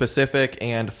extremely specific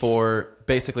and for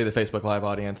basically the Facebook Live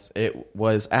audience. It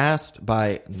was asked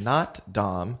by Not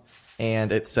Dom,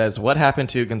 and it says, what happened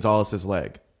to Gonzalez's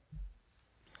leg?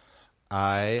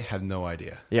 I have no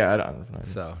idea. Yeah, I don't know.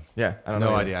 So Yeah, I don't no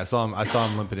know either. idea. I saw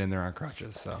him limping in there on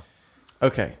crutches. So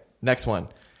Okay, next one.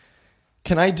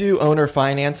 Can I do owner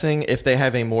financing if they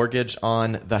have a mortgage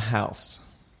on the house?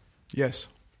 Yes.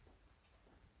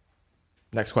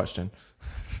 Next question.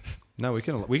 no, we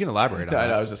can elaborate on I that.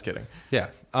 know, I was just kidding. Yeah.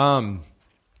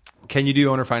 Can you do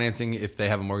owner financing if they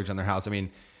have a mortgage on their house? I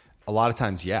mean, a lot of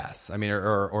times, yes. I mean,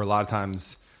 or a lot of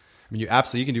times, I mean,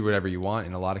 you can do whatever you want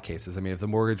in a lot of cases. I mean, if the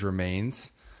mortgage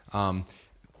remains,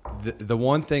 the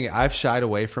one thing I've shied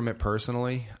away from it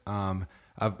personally,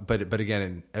 But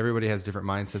again, everybody has different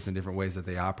mindsets and different ways that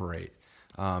they operate.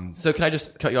 So can I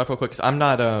just cut you off real quick? 'Cause I'm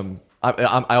not.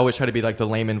 I always try to be like the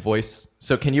layman voice.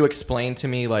 So can you explain to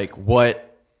me like what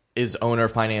is owner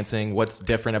financing? What's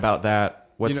different about that?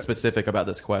 What's specific about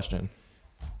this question?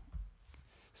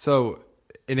 So,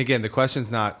 and again, the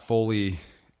question's not fully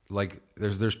like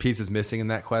there's pieces missing in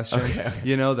that question. Okay.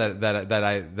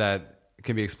 That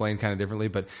can be explained kind of differently.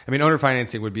 But I mean, owner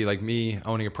financing would be like me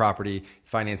owning a property,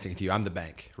 financing it to you. I'm the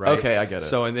bank, right? Okay, I get it.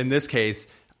 So in this case,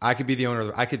 I could be the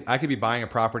owner. I could be buying a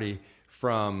property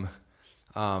from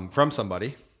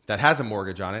somebody that has a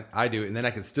mortgage on it. I do, and then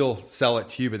I can still sell it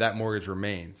to you, but that mortgage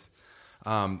remains.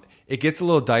 It gets a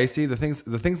little dicey. The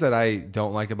things that I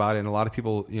don't like about it, and a lot of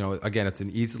people, again, it's an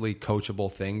easily coachable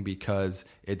thing because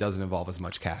it doesn't involve as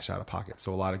much cash out of pocket.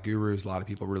 So a lot of gurus, a lot of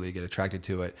people really get attracted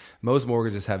to it. Most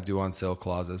mortgages have due on sale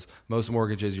clauses. Most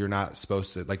mortgages, you're not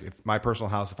supposed to, like if my personal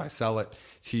house, if I sell it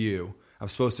to you, I'm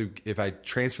supposed to, if I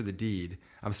transfer the deed,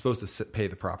 I'm supposed to pay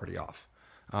the property off.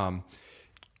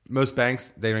 Most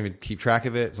banks, they don't even keep track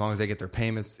of it. As long as they get their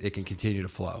payments, it can continue to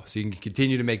flow. So you can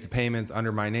continue to make the payments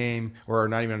under my name, or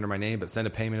not even under my name, but send a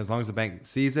payment. As long as the bank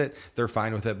sees it, they're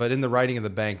fine with it. But in the writing of the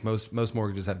bank, most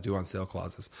mortgages have due on sale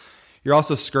clauses. You're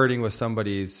also skirting with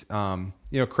somebody's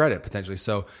credit potentially.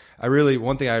 So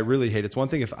one thing I really hate, it's one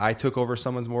thing if I took over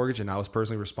someone's mortgage and I was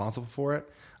personally responsible for it,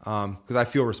 because I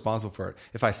feel responsible for it.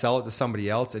 If I sell it to somebody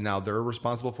else and now they're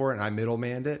responsible for it and I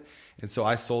middlemanned it, and so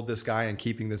I sold this guy and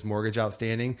keeping this mortgage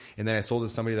outstanding, and then I sold it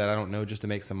to somebody that I don't know just to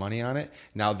make some money on it.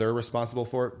 Now they're responsible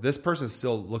for it. This person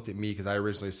still looked at me because I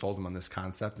originally sold them on this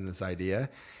concept and this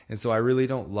idea. And so I really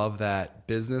don't love that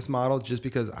business model just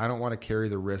because I don't want to carry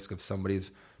the risk of somebody's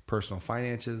personal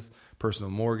finances, personal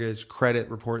mortgage, credit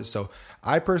reports. So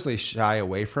I personally shy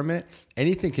away from it.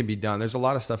 Anything can be done. There's a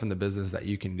lot of stuff in the business that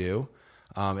you can do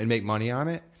and make money on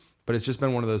it. But it's just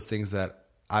been one of those things that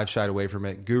I've shied away from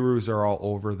it. Gurus are all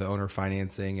over the owner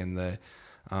financing and the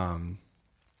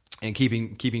and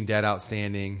keeping debt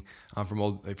outstanding from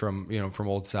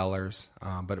old sellers.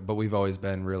 But we've always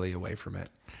been really away from it.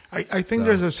 I think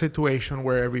there's a situation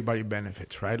where everybody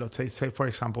benefits, right? Let's say for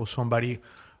example, somebody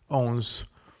owns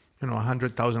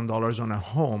 $100,000 on a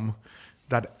home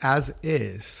that as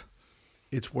is,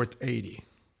 it's worth 80.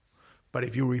 But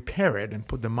if you repair it and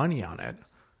put the money on it,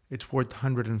 it's worth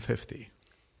 150.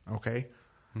 Okay?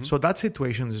 Mm-hmm. So that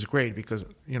situation is great because,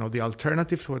 the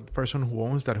alternative for the person who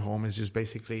owns that home is just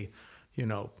basically,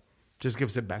 just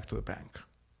gives it back to the bank,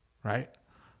 right?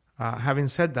 Having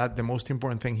said that, the most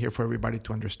important thing here for everybody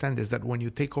to understand is that when you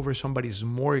take over somebody's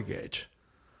mortgage,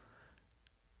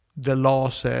 the law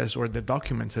says or the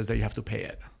document says that you have to pay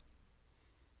it.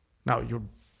 Now,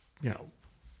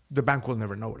 the bank will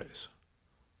never notice,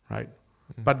 right?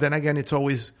 Mm-hmm. But then again, it's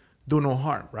always do no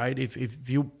harm, right? If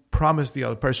you promise the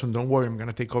other person, don't worry, I'm going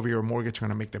to take over your mortgage, I'm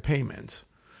going to make the payments,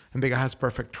 and the guy has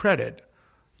perfect credit,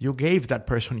 you gave that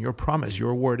person your promise.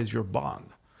 Your word is your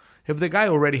bond. If the guy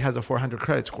already has a 400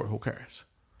 credit score, who cares,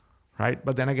 right?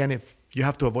 But then again, if you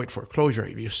have to avoid foreclosure,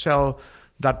 if you sell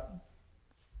that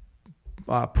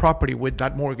property with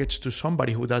that mortgage to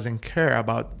somebody who doesn't care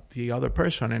about the other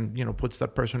person and puts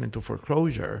that person into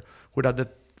foreclosure without the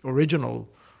original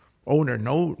owner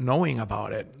knowing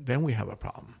about it, then we have a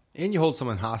problem. And you hold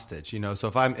someone hostage,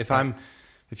 So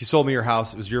if you sold me your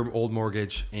house, it was your old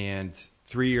mortgage, and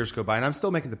 3 years go by, and I'm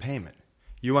still making the payment.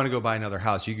 You want to go buy another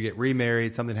house. You get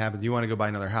remarried, something happens, you want to go buy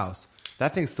another house.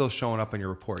 That thing's still showing up on your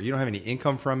report. You don't have any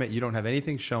income from it. You don't have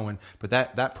anything showing, but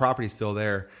that property's still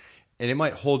there. And it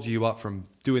might hold you up from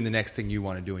doing the next thing you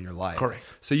want to do in your life. Correct.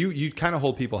 So you kind of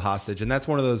hold people hostage. And that's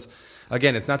one of those,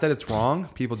 again, it's not that it's wrong.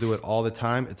 People do it all the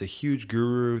time. It's a huge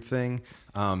guru thing.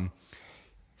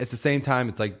 At the same time,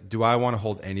 it's like, do I want to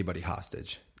hold anybody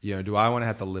hostage? Do I want to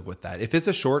have to live with that? If it's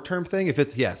a short-term thing,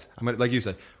 yes, I'm gonna, like you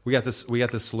said, we got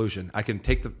this solution. I can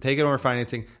take it over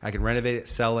financing. I can renovate it,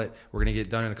 sell it. We're going to get it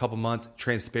done in a couple months.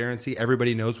 Transparency.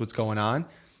 Everybody knows what's going on.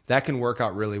 That can work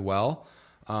out really well.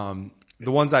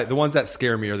 The ones that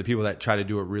scare me are the people that try to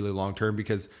do it really long term,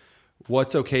 because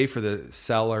what's okay for the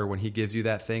seller when he gives you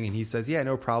that thing and he says, yeah,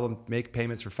 no problem, make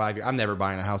payments for 5 years. I'm never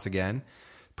buying a house again.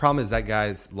 Problem is that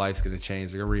guy's life's going to change.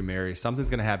 They're going to remarry.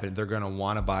 Something's going to happen. They're going to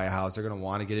want to buy a house. They're going to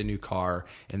want to get a new car,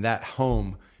 and that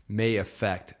home may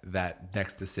affect that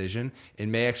next decision. It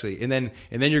may actually, and then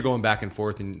you're going back and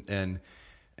forth and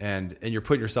you're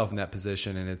putting yourself in that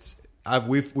position. And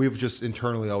we've just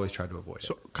internally always tried to avoid it.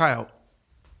 So Kyle,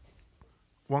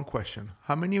 one question.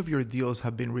 How many of your deals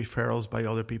have been referrals by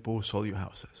other people who sold you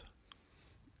houses?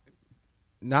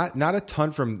 Not a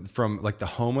ton from like the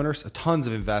homeowners, tons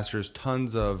of investors,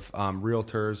 tons of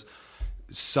realtors,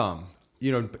 some,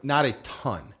 not a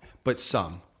ton, but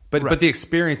some. But Right. but the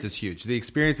experience is huge. The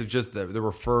experience of just the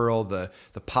referral,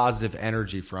 the positive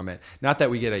energy from it. Not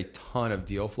that we get a ton of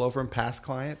deal flow from past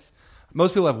clients.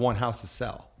 Most people have one house to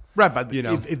sell. Right, but You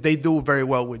know. if they do very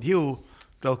well with you,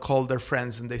 they'll call their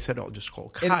friends and they said, "Oh, just call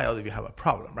Kyle if you have a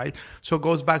problem," right? So it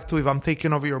goes back to, if I'm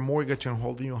taking over your mortgage and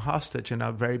holding you hostage in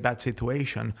a very bad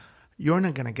situation, you're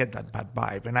not going to get that bad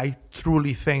vibe. And I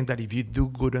truly think that if you do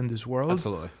good in this world,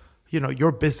 Absolutely.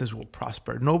 your business will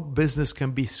prosper. No business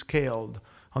can be scaled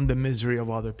on the misery of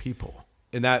other people.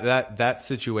 In that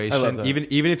situation, I love that.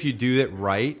 even if you do it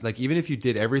right, like even if you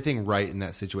did everything right in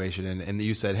that situation, and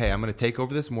you said, "Hey, I'm going to take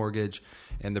over this mortgage,"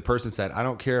 and the person said, "I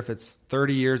don't care if it's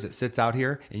 30 years it sits out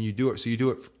here," and you do it, so you do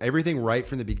it everything right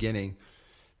from the beginning,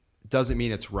 doesn't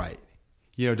mean it's right.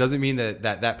 Doesn't mean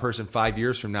that person 5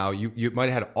 years from now, you might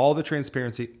have had all the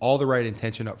transparency, all the right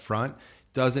intention up front.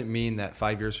 Doesn't mean that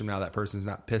 5 years from now that person's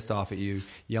not pissed off at you,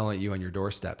 yelling at you on your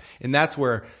doorstep, and that's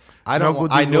where. I know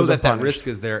that risk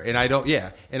is there, and I don't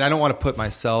want to put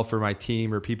myself or my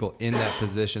team or people in that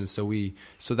position. So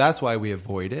that's why we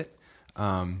avoid it.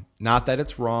 Not that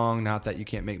it's wrong, not that you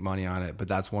can't make money on it, but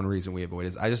that's one reason we avoid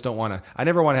it. I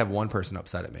never want to have one person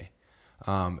upset at me.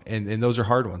 And those are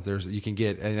hard ones. You can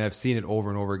get, and I've seen it over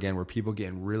and over again where people get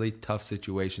in really tough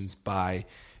situations by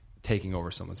taking over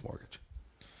someone's mortgage.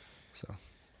 So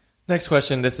Next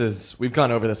question. We've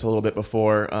gone over this a little bit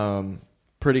before.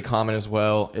 Pretty common as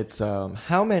well. It's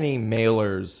how many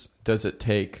mailers does it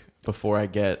take before I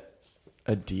get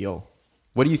a deal?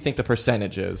 What do you think the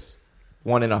percentage is?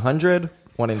 1 in 100?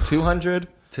 1 in 200?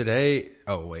 today,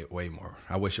 way more.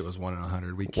 I wish it was 1 in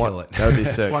 100. We kill it. That would be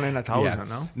sick. 1 in 1,000,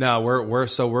 no? No,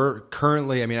 we're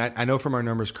currently. I mean, I know from our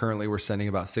numbers currently we're sending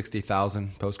about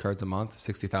 60,000 postcards a month,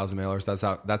 60,000 mailers.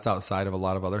 That's outside of a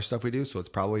lot of other stuff we do. So it's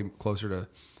probably closer to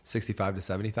 65 to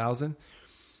 70,000.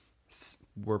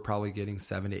 We're probably getting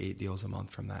 7 to 8 deals a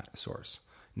month from that source.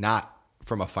 Not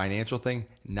from a financial thing,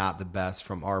 not the best.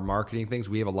 From our marketing things,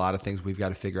 we have a lot of things we've got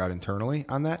to figure out internally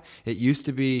on that. It used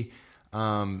to be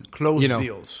closed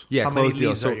deals. Yeah, How closed many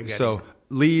leads deals. are you getting? So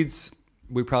leads,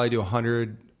 we probably do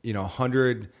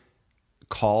 100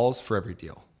 calls for every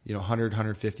deal. 100,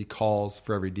 150 calls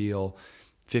for every deal.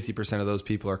 50% of those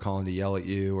people are calling to yell at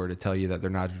you or to tell you that they're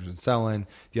not interested in selling.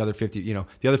 The other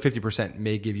 50%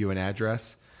 may give you an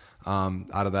address.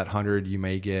 Out of that 100, you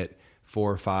may get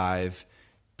 4 or 5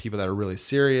 people that are really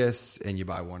serious, and you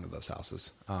buy one of those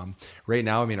houses. Right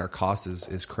now, I mean, our cost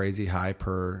is crazy high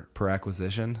per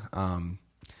acquisition.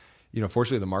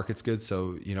 Fortunately, the market's good,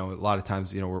 so a lot of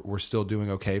times, we're still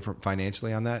doing okay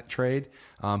financially on that trade.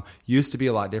 Used to be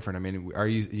a lot different. I mean,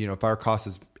 if our cost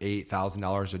is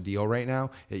 $8,000 a deal right now,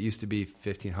 it used to be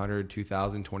 $1,500,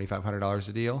 $2,000, $2,500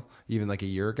 a deal, even like a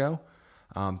year ago.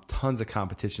 Tons of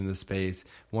competition in the space.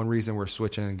 One reason we're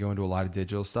switching and going to a lot of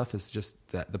digital stuff is just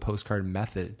that the postcard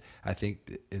method, I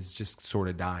think, is just sort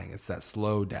of dying. It's that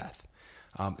slow death.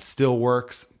 Still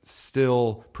works,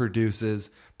 still produces,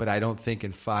 but I don't think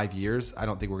in 5 years, I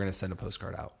don't think we're going to send a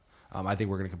postcard out. I think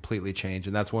we're going to completely change.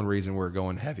 And that's one reason we're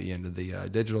going heavy into the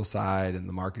digital side and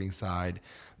the marketing side.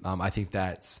 I think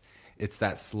it's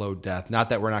that slow death. Not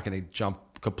that we're not going to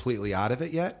jump completely out of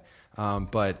it yet,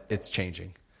 but it's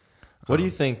changing. What do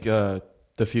you think the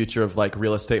future of like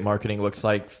real estate marketing looks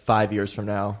like 5 years from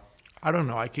now? I don't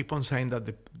know. I keep on saying that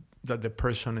the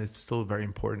person is still very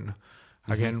important.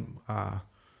 Mm-hmm. Again,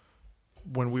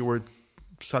 when we were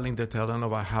selling the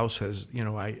Telenova houses,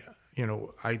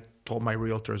 I told my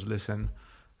realtors, listen,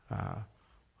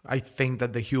 I think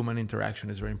that the human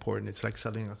interaction is very important. It's like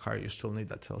selling a car. You still need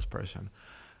that salesperson.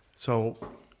 So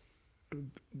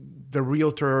the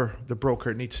realtor, the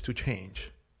broker needs to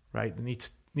change, right?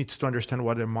 Needs to understand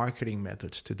what are marketing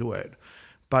methods to do it.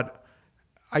 But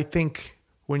I think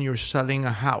when you're selling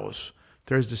a house,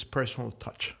 there's this personal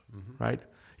touch, mm-hmm. right?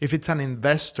 If it's an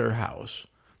investor house,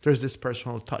 there's this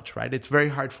personal touch, right? It's very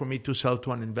hard for me to sell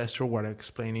to an investor while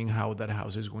explaining how that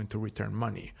house is going to return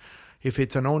money. If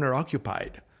it's an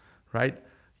owner-occupied, right,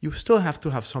 you still have to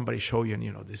have somebody show you,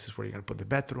 this is where you're going to put the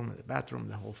bathroom,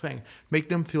 the whole thing. Make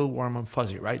them feel warm and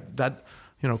fuzzy, right? That,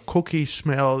 cookie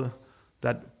smell,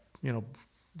 that,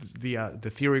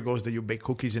 the theory goes that you bake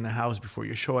cookies in a house before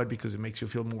you show it because it makes you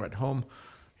feel more at home.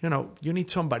 You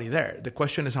need somebody there. The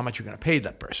question is how much you're going to pay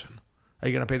that person. Are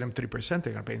you going to pay them 3%?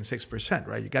 They're going to pay them 6%,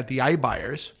 right? You got the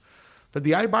iBuyers. But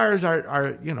the iBuyers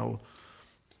are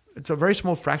it's a very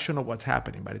small fraction of what's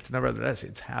happening, but nevertheless,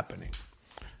 it's happening.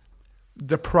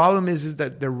 The problem is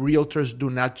that the realtors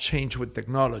do not change with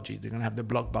technology. They're going to have the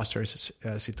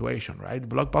Blockbuster situation, right?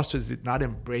 Blockbusters did not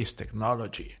embrace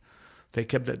technology. They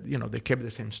kept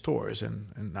the same stores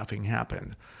and nothing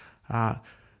happened.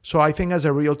 So I think as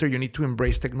a realtor, you need to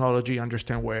embrace technology,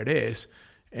 understand where it is,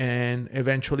 And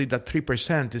eventually that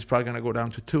 3% is probably going to go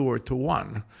down to 2 or to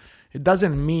 1. It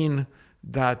doesn't mean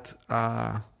that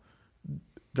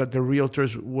that the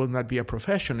realtors will not be a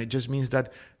profession. It just means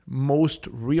that most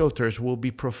realtors will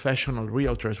be professional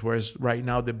realtors, whereas right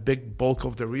now the big bulk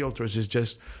of the realtors is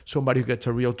just somebody who gets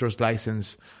a realtor's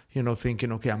license,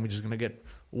 thinking, okay, I'm just going to get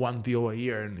one deal a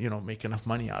year and, make enough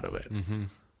money out of it. Mm-hmm.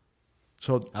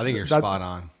 So I think you're spot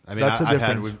on. I mean,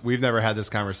 that's we've never had this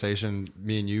conversation,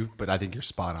 me and you, but I think you're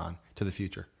spot on to the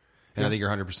future. And I think you're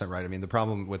 100% right. I mean, the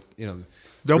problem with,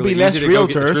 there'll be less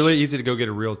realtors. It's really easy to go get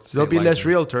a real estate There'll be license.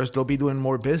 less realtors. They'll be doing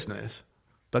more business,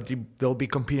 but they'll be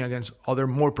competing against other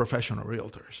more professional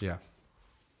realtors. Yeah.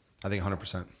 I think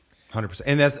 100%. 100%.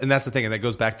 And that's the thing. And that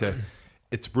goes back to,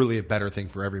 it's really a better thing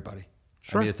for everybody.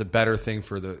 Sure. I mean, it's a better thing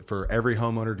for every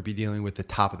homeowner to be dealing with the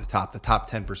top of the top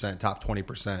 10%, top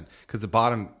 20%, because the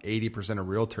bottom 80% of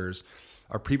realtors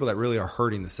are people that really are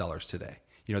hurting the sellers today.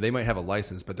 They might have a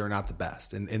license, but they're not the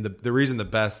best. And the reason the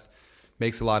best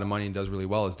makes a lot of money and does really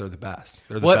well is they're the best.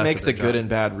 They're the what best makes at a their good job. and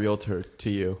bad realtor to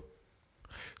you?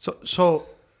 So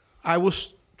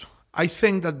I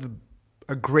think that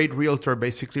a great realtor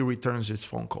basically returns his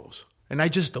phone calls. And I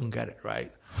just don't get it,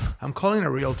 right? I'm calling a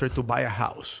realtor to buy a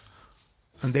house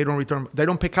and they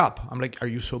don't pick up. I'm like, are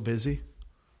you so busy?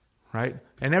 Right?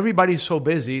 And everybody's so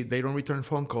busy, they don't return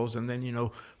phone calls. And then,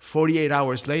 48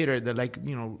 hours later, they're like,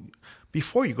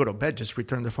 before you go to bed, just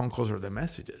return the phone calls or the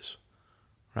messages.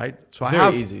 Right? So It's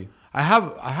very easy.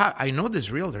 I know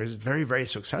this realtor is very, very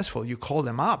successful. You call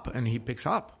them up and he picks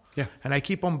up. Yeah. And I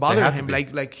keep on They bothering have to him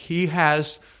be. like he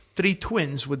has 3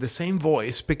 twins with the same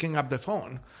voice picking up the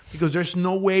phone, because there's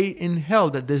no way in hell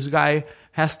that this guy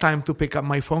has time to pick up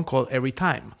my phone call every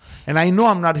time. And I know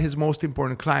I'm not his most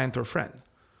important client or friend.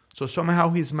 So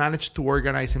somehow he's managed to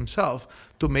organize himself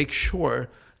to make sure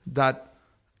that,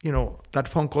 that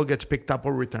phone call gets picked up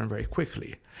or returned very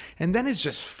quickly. And then it's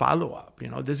just follow up.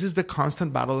 This is the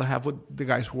constant battle I have with the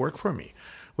guys who work for me,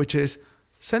 which is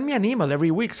send me an email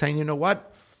every week saying, you know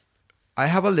what? I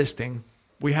have a listing.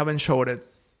 We haven't showed it.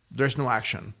 There's no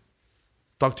action.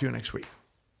 Talk to you next week.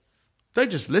 They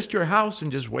just list your house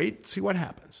and just wait, see what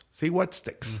happens, see what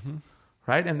sticks. Mm-hmm.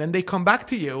 Right? And then they come back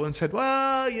to you and said,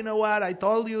 well, you know what? I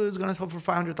told you it was going to sell for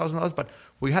 $500,000, but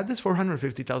we had this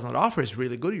 $450,000 offer. It's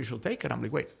really good. You should take it. I'm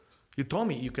like, wait, you told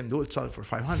me you can do it, sell it for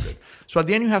 $500,000. So at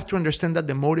the end, you have to understand that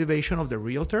the motivation of the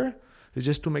realtor is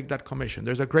just to make that commission.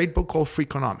 There's a great book called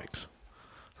Freakonomics,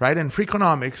 right? And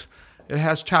Freakonomics, it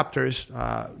has chapters,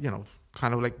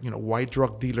 kind of like, why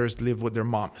drug dealers live with their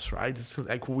moms, right? It's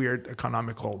like weird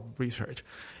economical research.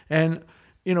 And,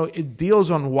 it deals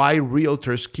on why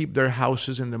realtors keep their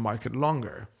houses in the market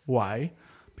longer. Why?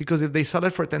 Because if they sell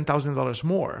it for $10,000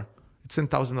 more, it's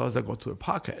 $10,000 that go to their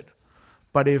pocket.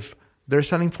 But if they're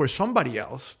selling for somebody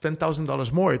else,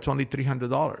 $10,000 more, it's only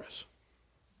 $300,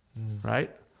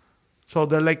 right? So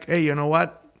they're like, hey, you know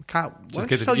what? Why don't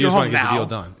you sell your home now?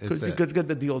 You could get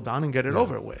the deal done and get it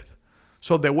over with.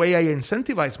 So the way I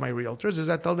incentivize my realtors is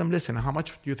I tell them, listen, how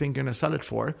much do you think you're going to sell it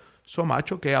for? So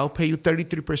much. Okay, I'll pay you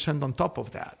 33% on top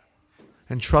of that.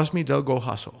 And trust me, they'll go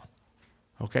hustle.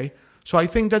 Okay? So I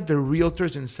think that the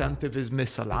realtor's incentive is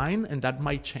misaligned, and that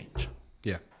might change.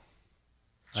 Yeah.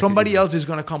 Somebody else is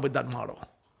going to come with that model.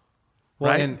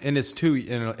 Well, right? and it's too,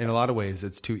 in a lot of ways,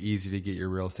 it's too easy to get your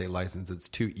real estate license. It's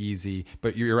too easy.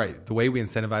 But you're right. The way we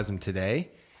incentivize them today,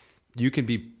 you can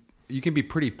be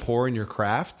pretty poor in your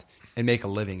craft and make a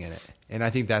living in it. And I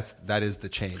think that is the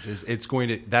change. That's going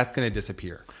to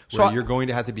disappear. So you're going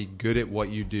to have to be good at what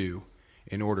you do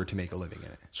in order to make a living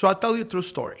in it. So I'll tell you a true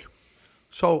story.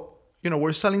 So,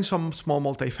 we're selling some small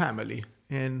multifamily,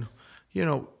 and,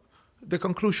 the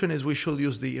conclusion is we should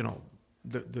use the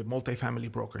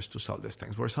multifamily brokers to sell these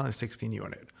things. We're selling 16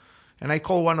 unit. And I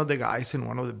called one of the guys in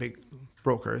one of the big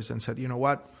brokers and said, you know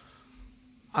what?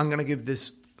 I'm going to give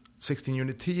this 16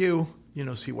 unit to you,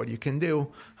 see what you can do,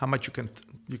 how much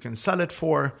you can sell it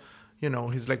for.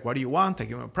 He's like, what do you want? I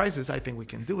give him prices. I think we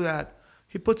can do that.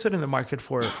 He puts it in the market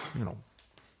for,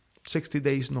 60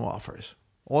 days, no offers.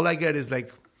 All I get is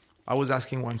like, I was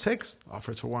asking 1.6,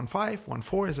 offers for 1.5,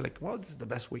 1.4. Is like, well, this is the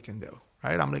best we can do,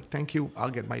 right? I'm like, thank you. I'll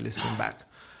get my listing back.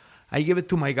 I give it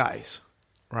to my guys,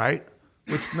 right?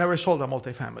 Which never sold a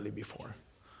multifamily before.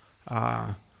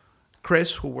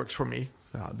 Chris, who works for me,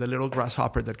 the little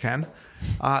grasshopper that can,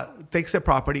 takes the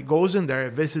property, goes in there,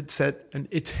 visits it, and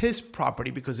it's his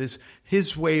property because it's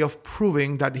his way of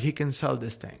proving that he can sell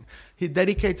this thing. He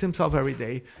dedicates himself every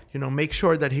day, make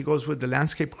sure that he goes with the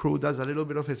landscape crew, does a little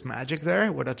bit of his magic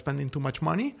there without spending too much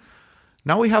money.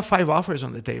 Now we have 5 offers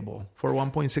on the table for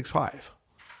 1.65.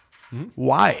 Mm-hmm.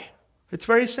 Why? It's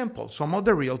very simple. Some of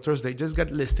the realtors, they just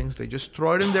get listings, they just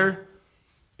throw it in their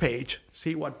page,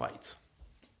 see what bites.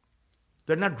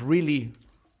 They're not really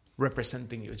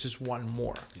representing you. It's just one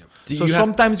more. Yep. So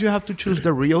sometimes you have to choose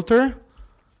the realtor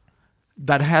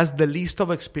that has the least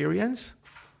of experience,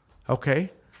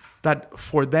 okay? That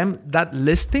for them, that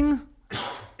listing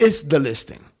is the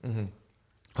listing.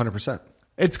 100%.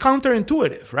 It's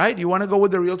counterintuitive, right? You want to go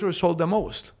with the realtor who sold the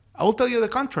most. I will tell you the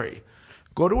contrary.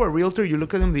 Go to a realtor, you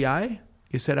look at him in the eye,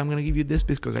 you said, I'm going to give you this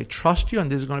because I trust you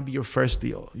and this is going to be your first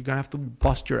deal. You're going to have to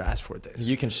bust your ass for this.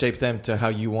 You can shape them to how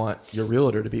you want your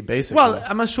realtor to be, basically. Well,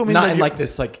 I'm assuming not that in like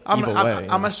this evil way.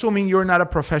 I'm assuming you're not a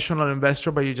professional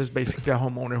investor, but you're just basically a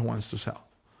homeowner who wants to sell,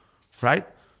 right?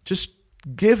 Just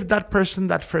give that person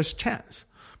that first chance.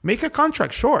 Make a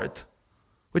contract short,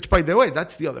 which, by the way,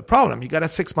 that's the other problem. You got a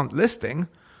 6-month listing.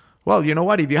 Well, you know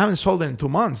what? If you haven't sold it in 2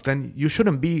 months, then you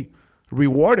shouldn't be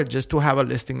rewarded just to have a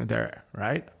listing there,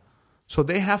 right? So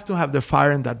they have to have the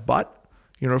fire in that butt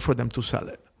in order for them to sell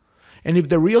it. And if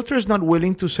the realtor is not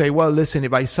willing to say, well, listen,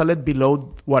 if I sell it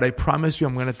below what I promised you,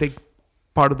 I'm going to take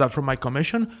part of that from my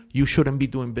commission, you shouldn't be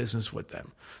doing business with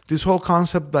them. This whole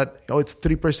concept that, it's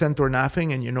 3% or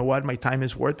nothing, and you know what, my time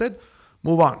is worth it,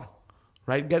 move on,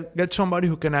 right? Get somebody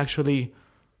who can actually,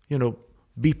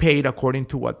 be paid according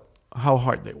to how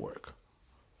hard they work.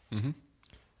 Mm-hmm.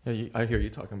 Yeah, I hear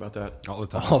you talking about that all the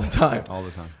time. All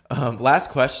the time. Last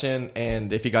question,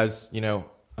 and if you guys,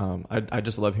 I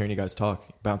just love hearing you guys talk,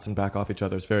 bouncing back off each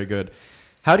other. It's very good.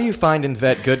 How do you find and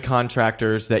vet good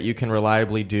contractors that you can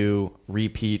reliably do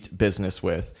repeat business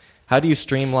with? How do you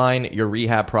streamline your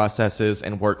rehab processes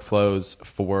and workflows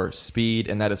for speed?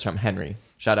 And that is from Henry.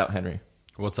 Shout out, Henry.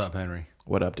 What's up, Henry?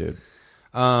 What up, dude?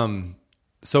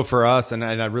 So for us, and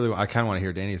I kind of want to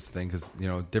hear Danny's thing because,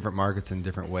 different markets in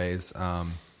different ways.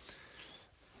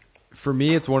 For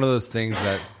me, it's one of those things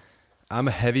that I'm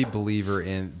a heavy believer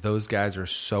in. Those guys are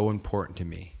so important to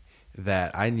me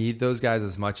that I need those guys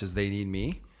as much as they need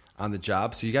me on the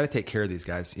job. So you got to take care of these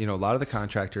guys. A lot of the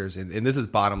contractors, and this is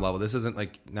bottom level. This isn't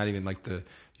not even like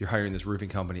you're hiring this roofing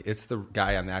company. It's the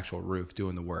guy on the actual roof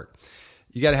doing the work.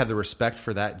 You got to have the respect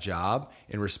for that job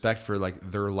and respect for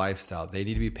their lifestyle. They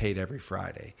need to be paid every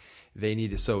Friday. They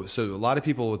need to, so a lot of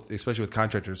people, especially with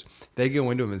contractors, they go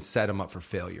into them and set them up for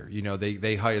failure.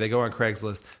 They hire, they go on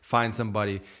Craigslist, find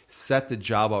somebody, set the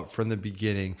job up from the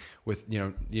beginning with,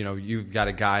 you've got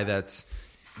a guy that's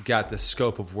got the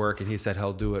scope of work and he said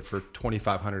he'll do it for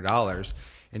 $2,500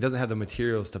 and doesn't have the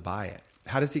materials to buy it.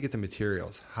 How does he get the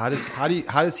materials? How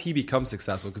does he become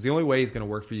successful? Because the only way he's going to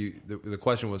work for you, the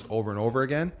question was over and over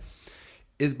again,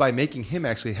 is by making him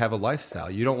actually have a lifestyle.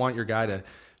 You don't want your guy to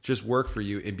just work for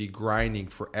you and be grinding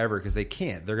forever because they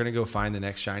can't. They're going to go find the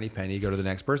next shiny penny, go to the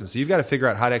next person. So you've got to figure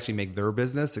out how to actually make their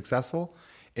business successful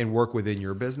and work within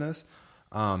your business.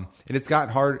 And it's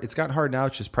gotten hard. It's gotten hard now.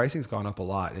 It's just pricing's gone up a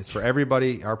lot. It's for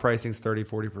everybody. Our pricing's 30,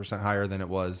 40% higher than it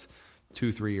was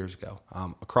 2-3 years ago.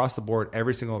 Across the board,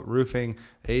 every single roofing,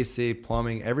 AC,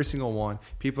 plumbing, every single one,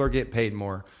 people are getting paid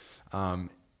more. So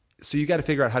you got to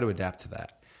figure out how to adapt to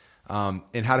that.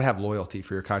 And how to have loyalty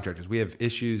for your contractors. We have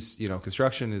issues,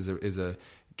 construction is a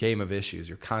game of issues.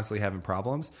 You're constantly having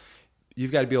problems.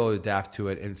 You've got to be able to adapt to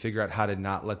it and figure out how to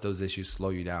not let those issues slow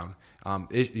you down. A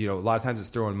lot of times it's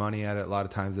throwing money at it. A lot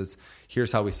of times it's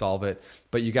here's how we solve it.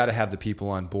 But you got to have the people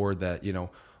on board that,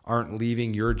 aren't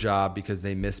leaving your job because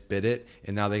they misbid it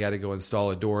and now they got to go install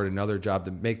a door at another job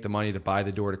to make the money to buy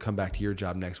the door to come back to your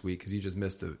job next week because you just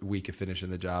missed a week of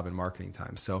finishing the job and marketing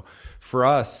time. So for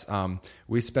us,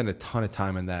 we spend a ton of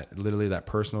time in that, literally that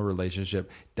personal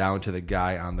relationship down to the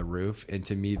guy on the roof. And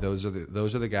to me, those are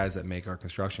the guys that make our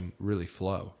construction really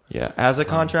flow. Yeah. As a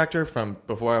contractor from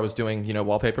before I was doing,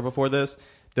 wallpaper before this,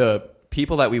 the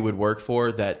people that we would work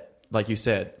for that, like you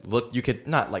said, you could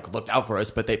not look out for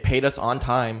us, but they paid us on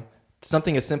time.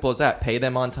 Something as simple as that. Pay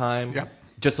them on time. Yeah.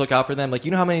 Just look out for them. You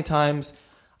know how many times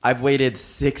I've waited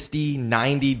 60,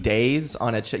 90 days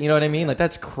on a check? You know what I mean?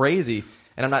 That's crazy.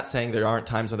 And I'm not saying there aren't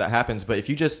times when that happens, but if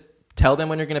you just tell them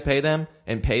when you're going to pay them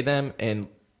and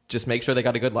just make sure they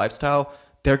got a good lifestyle,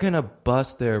 they're going to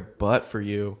bust their butt for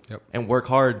you and work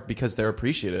hard because they're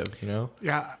appreciative,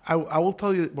 Yeah, I will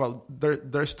tell you, well,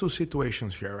 there's two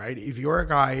situations here, right? If you're a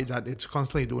guy that is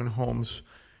constantly doing homes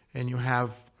and you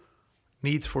have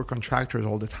needs for contractors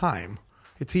all the time,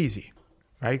 it's easy,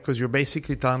 right? Because you're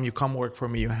basically telling them, you come work for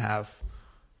me, you have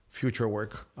future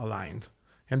work aligned.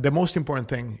 And the most important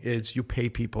thing is you pay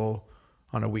people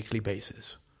on a weekly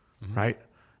basis, right?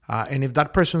 And if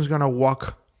that person's going to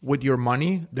walk with your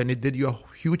money, then it did you a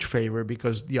huge favor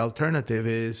because the alternative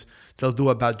is they'll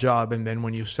do a bad job. And then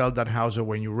when you sell that house or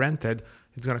when you rent it,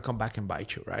 it's going to come back and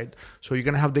bite you, right? So you're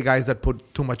going to have the guys that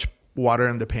put too much water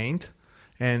in the paint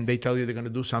and they tell you they're going to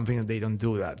do something and they don't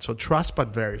do that. So trust but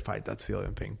verified. That's the other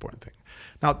important thing.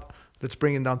 Now, let's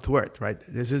bring it down to earth, right?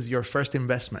 This is your first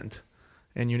investment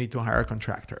and you need to hire a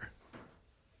contractor.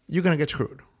 You're going to get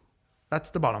screwed. That's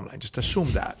the bottom line. Just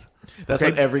assume that. That's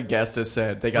okay? what every guest has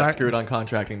said. They got Right. screwed on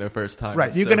contracting their first time. Right.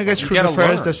 It's You're so going to get funny. screwed the gotta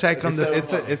first, learn. the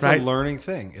second. It's right? a learning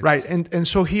thing. It's, Right. And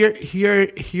so here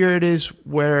it is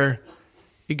where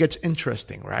it gets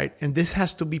interesting, right? And this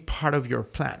has to be part of your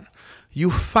plan. You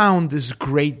found this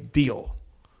great deal.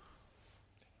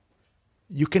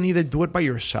 You can either do it by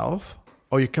yourself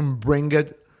or you can bring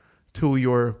it to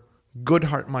your good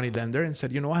heart money lender and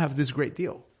said, I have this great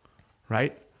deal,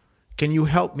 right? Can you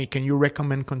help me? Can you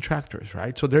recommend contractors,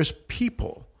 right? So there's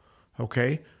people,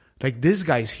 okay, like these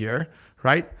guys here,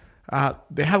 right?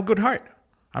 They have good heart.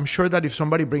 I'm sure that if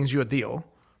somebody brings you a deal,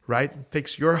 right,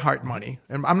 takes your hard money,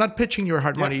 and I'm not pitching your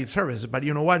hard money service, but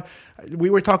you know what? We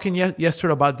were talking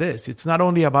yesterday about this. It's not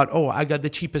only about, I got the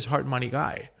cheapest hard money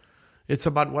guy. It's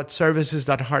about what services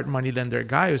that hard money lender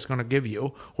guy is going to give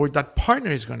you or that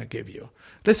partner is going to give you.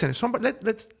 Listen,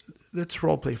 let's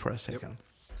role play for a second. Yep.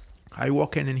 I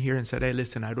walk in here and said, hey,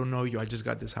 listen, I don't know you. I just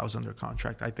got this house under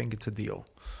contract. I think it's a deal.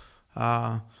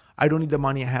 I don't need the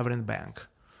money. I have it in the bank.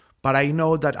 But I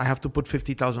know that I have to put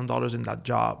 $50,000 in that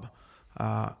job.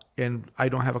 And I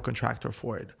don't have a contractor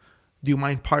for it. Do you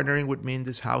mind partnering with me in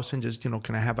this house and just,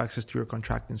 can I have access to your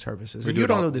contracting services? And you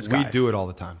don't know this guy. We do it all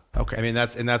the time. Okay. I mean,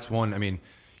 that's one,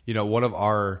 one of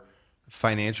our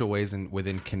financial ways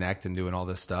within Connect and doing all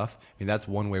this stuff. I mean, that's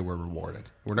one way we're rewarded.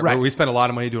 We spend a lot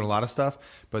of money doing a lot of stuff,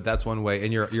 but that's one way.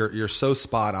 And you're so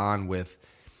spot on with,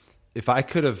 if I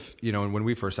could have, and when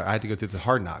we first started, I had to go through the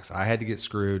hard knocks. I had to get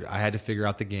screwed. I had to figure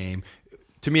out the game.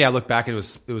 To me, I look back and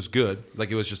it was good.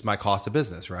 Like it was just my cost of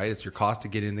business, right? It's your cost to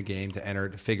get in the game, to enter,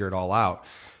 to figure it all out.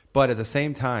 But at the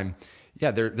same time,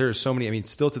 there's so many.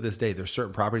 Still to this day, there's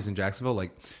certain properties in Jacksonville.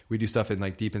 Like we do stuff in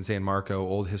like deep in San Marco,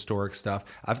 old historic stuff.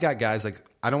 I've got guys like,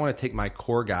 I don't want to take my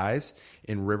core guys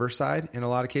in Riverside in a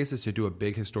lot of cases to do a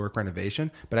big historic renovation,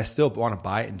 but I still want to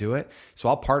buy it and do it. So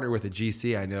I'll partner with a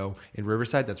GC I know in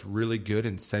Riverside that's really good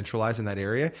and centralized in that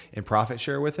area and profit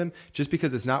share with him, just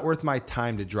because it's not worth my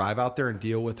time to drive out there and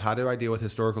deal with, how do I deal with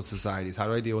historical societies? How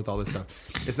do I deal with all this stuff?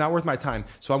 It's not worth my time.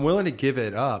 So I'm willing to give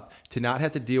it up to not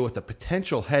have to deal with the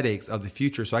potential headaches of the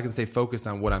future so I can stay focused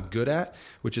on what I'm good at,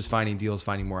 which is finding deals,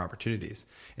 finding more opportunities.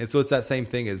 And so it's that same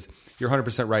thing as, you're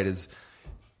 100% right, is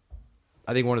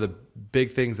I think one of the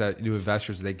big things that new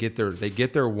investors, they get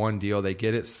their one deal, they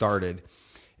get it started,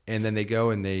 and then they go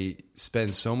and they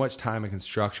spend so much time in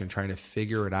construction trying to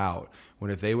figure it out. When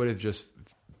if they would have just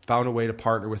found a way to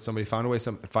partner with somebody, find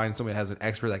somebody that has an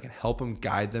expert that can help them,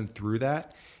 guide them through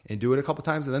that, and do it a couple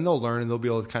times, and then they'll learn and they'll be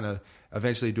able to kind of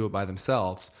eventually do it by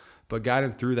themselves. But guide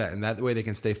them through that, and that way they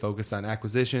can stay focused on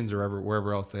acquisitions or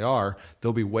wherever else they are.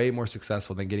 They'll be way more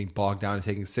successful than getting bogged down and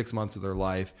taking 6 months of their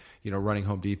life, running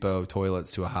Home Depot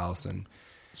toilets to a house and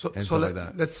stuff like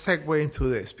that. Let's segue into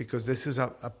this, because this is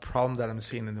a problem that I'm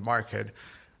seeing in the market.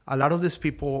 A lot of these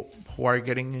people who are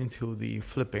getting into the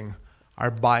flipping are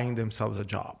buying themselves a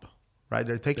job, right?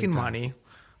 They're taking money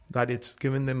that it's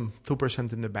giving them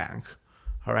 2% in the bank,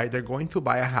 all right? They're going to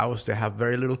buy a house. They have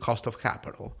very little cost of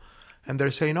capital. And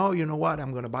they're saying, oh, you know what? I'm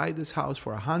going to buy this house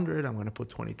for $100. I'm going to put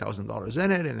 $20,000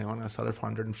 in it, and I'm going to sell it for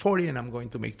 $140, and I'm going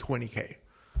to make $20K.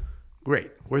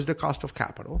 Great. Where's the cost of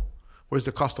capital? Where's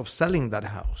the cost of selling that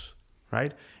house,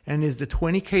 right? And is the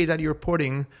 $20K that you're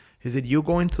putting, is it you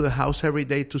going to the house every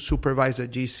day to supervise a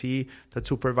GC that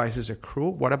supervises a crew?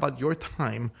 What about your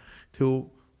time to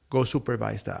go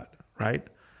supervise that, right?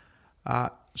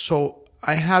 So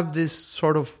I have this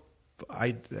sort of,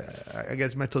 I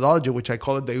guess, methodology, which I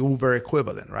call it the Uber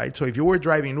equivalent, right? So if you were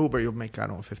driving Uber, you'll make,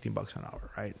 $15 an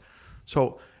hour, right?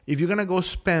 So if you're going to go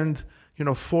spend,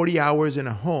 40 hours in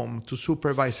a home to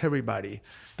supervise everybody,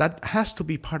 that has to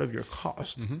be part of your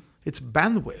cost. Mm-hmm. It's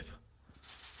bandwidth,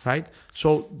 right?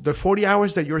 So the 40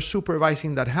 hours that you're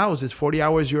supervising that house is 40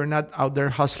 hours you're not out there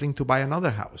hustling to buy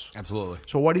another house. Absolutely.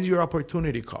 So what is your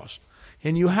opportunity cost?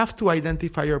 And you have to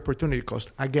identify your opportunity cost.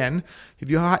 Again, if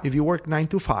you work 9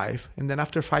 to 5, and then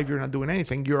after 5 you're not doing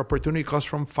anything, your opportunity cost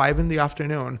from 5 in the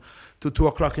afternoon to 2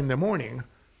 o'clock in the morning,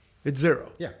 it's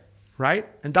 0. Yeah. Right?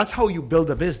 And that's how you build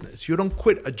a business. You don't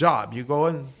quit a job. You go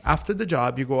and after the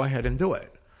job, you go ahead and do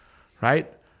it.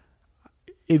 Right?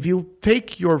 If you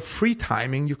take your free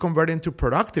time and you convert it into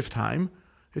productive time,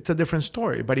 it's a different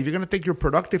story. But if you're going to take your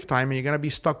productive time and you're going to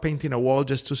be stuck painting a wall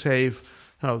just to save,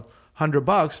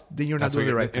 $100, then you're not doing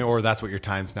the right thing. Or that's what your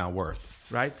time's now worth.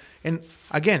 Right? And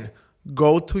again,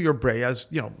 go to your brain,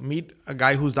 meet a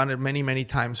guy who's done it many, many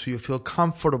times so you feel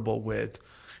comfortable with,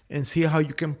 and see how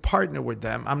you can partner with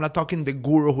them. I'm not talking the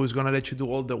guru who's going to let you do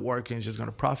all the work and is just going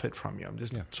to profit from you. I'm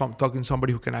just talking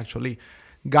somebody who can actually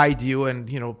guide you and,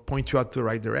 point you out to the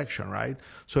right direction, right?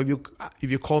 So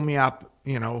if you call me up,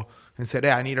 and said,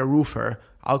 hey, I need a roofer,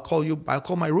 I'll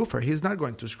call my roofer. He's not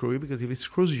going to screw you, because if he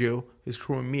screws you, he's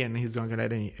screwing me, and he's not going to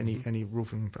get any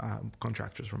roofing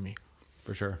contractors from me.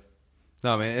 For sure.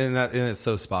 No, man, and it's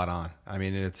so spot on. I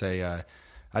mean, it's I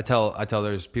tell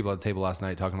there's people at the table last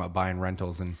night talking about buying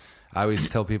rentals, and I always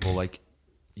tell people, like,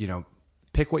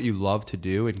 pick what you love to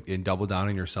do and double down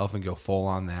on yourself and go full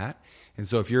on that. And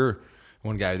so if you're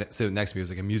one guy that sitting next to me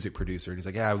was like a music producer, and he's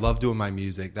like, yeah, I love doing my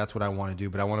music. That's what I want to do,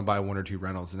 but I want to buy 1 or 2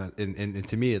 rentals. And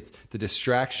to me, it's the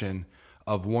distraction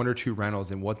of 1 or 2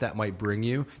 rentals and what that might bring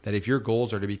you, that if your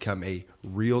goals are to become a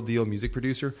real deal music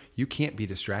producer, you can't be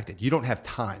distracted. You don't have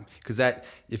time, because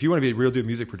if you want to be a real deal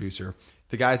music producer,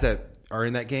 the guys that are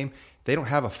in that game, they don't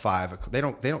have they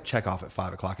don't check off at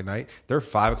 5 o'clock at night. They're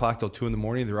 5 o'clock till 2 in the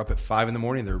morning. They're up at 5 in the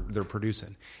morning. They're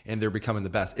producing, and they're becoming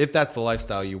the best. If that's the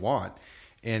lifestyle you want.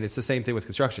 And it's the same thing with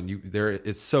construction.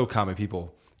 It's so common.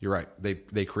 People, you're right. They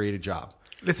create a job.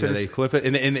 Listen, they clip it,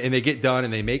 and they get done,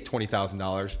 and they make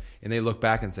 $20,000, and they look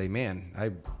back and say, "Man,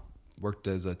 I worked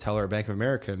as a teller at Bank of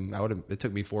America, and it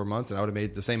took me 4 months, and I would have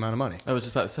made the same amount of money." I was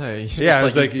just about to say, yeah,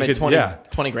 it's like you made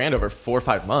 20 grand over 4 or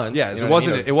 5 months. Yeah, it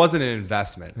wasn't an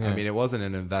investment. Yeah. I mean, it wasn't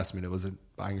an investment. It was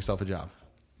buying yourself a job.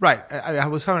 Right. I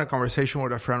was having a conversation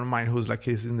with a friend of mine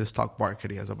he's in the stock market.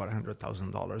 He has about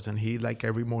 $100,000, and he, like,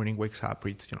 every morning wakes up,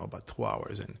 reads, about 2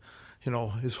 hours, and,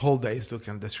 his whole day is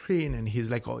looking at the screen, and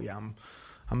he's like, oh yeah, I'm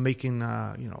making,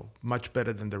 much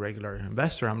better than the regular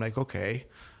investor. I'm like, okay,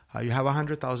 you have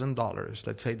 $100,000.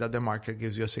 Let's say that the market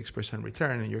gives you a 6%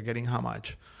 return, and you're getting how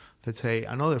much? Let's say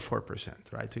another 4%,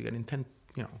 right? So you're getting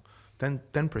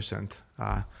 10%.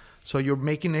 So you're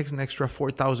making an extra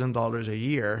 $4,000 a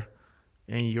year.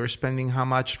 And you're spending how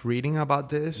much reading about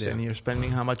this, and you're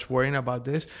spending how much worrying about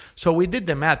this. So we did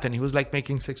the math, and he was like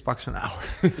making $6 an hour.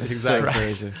 Exactly. So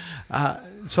crazy.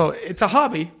 So it's a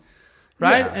hobby,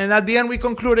 right? Yeah. And at the end, we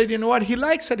concluded, what? He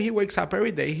likes it. He wakes up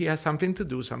every day. He has something to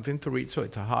do, something to read. So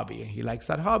it's a hobby. And he likes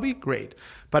that hobby. Great.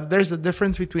 But there's a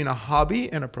difference between a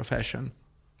hobby and a profession.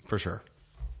 For sure.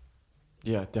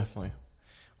 Yeah, definitely.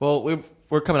 Well,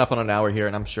 we're coming up on an hour here,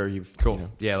 and I'm sure you've... Cool.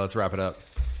 Yeah, let's wrap it up.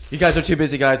 You guys are too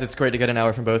busy, guys. It's great to get an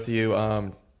hour from both of you.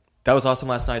 That was awesome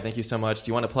last night. Thank you so much. Do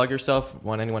you want to plug yourself?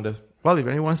 Want anyone to... Well, if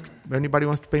anybody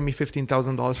wants to pay me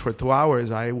 $15,000 for 2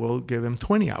 hours, I will give them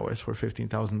 20 hours for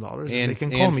 $15,000. And they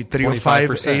can call me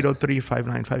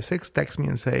 305-803-5956. Text me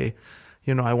and say,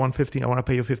 I want to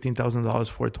pay you $15,000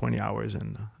 for 20 hours,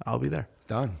 and I'll be there.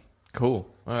 Done.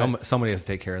 Cool. Somebody has to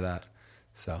take care of that.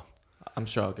 So I'm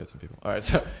sure I'll get some people. All right.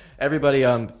 So everybody,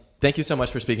 thank you so much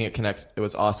for speaking at Connect. It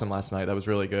was awesome last night. That was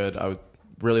really good. I would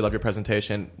really love your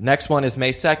presentation. Next one is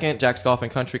May 2nd, Jack's Golf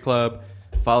and Country Club.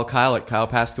 Follow Kyle at Kyle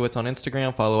Paskowitz on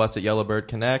Instagram. Follow us at Yellowbird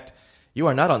Connect. You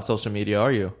are not on social media,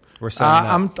 are you? We're setting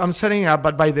up. I'm setting up,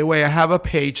 but by the way, I have a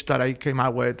page that I came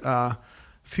out with,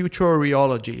 Future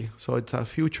Rheology. So it's a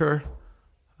Future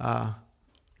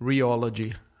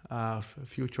Rheology.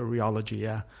 Future Rheology,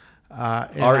 yeah.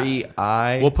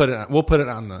 REI. We'll put it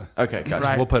on the... Okay, gotcha.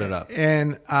 Right. We'll put it up.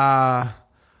 And I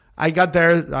got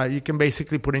there. You can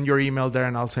basically put in your email there,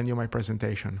 and I'll send you my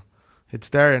presentation. It's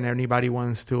there, and anybody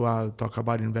wants to talk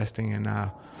about investing in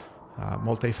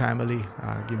multifamily,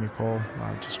 give me a call.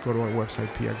 Just go to our website,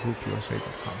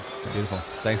 prgroupusa.com. Beautiful.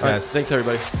 Thanks, All guys. right, thanks,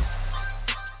 everybody.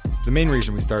 The main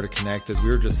reason we started Connect is we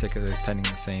were just sick of attending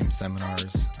the same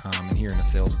seminars and hearing a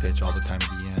sales pitch all the time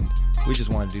at the end. We just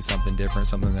wanted to do something different,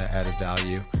 something that added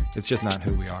value. It's just not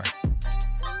who we are.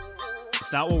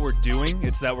 It's not what we're doing,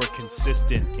 it's that we're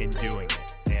consistent in doing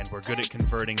it, and we're good at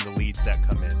converting the leads that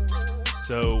come in.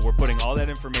 So we're putting all that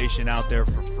information out there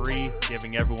for free,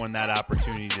 giving everyone that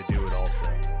opportunity to do it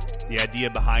also. The idea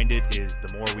behind it is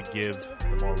the more we give,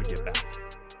 the more we get back.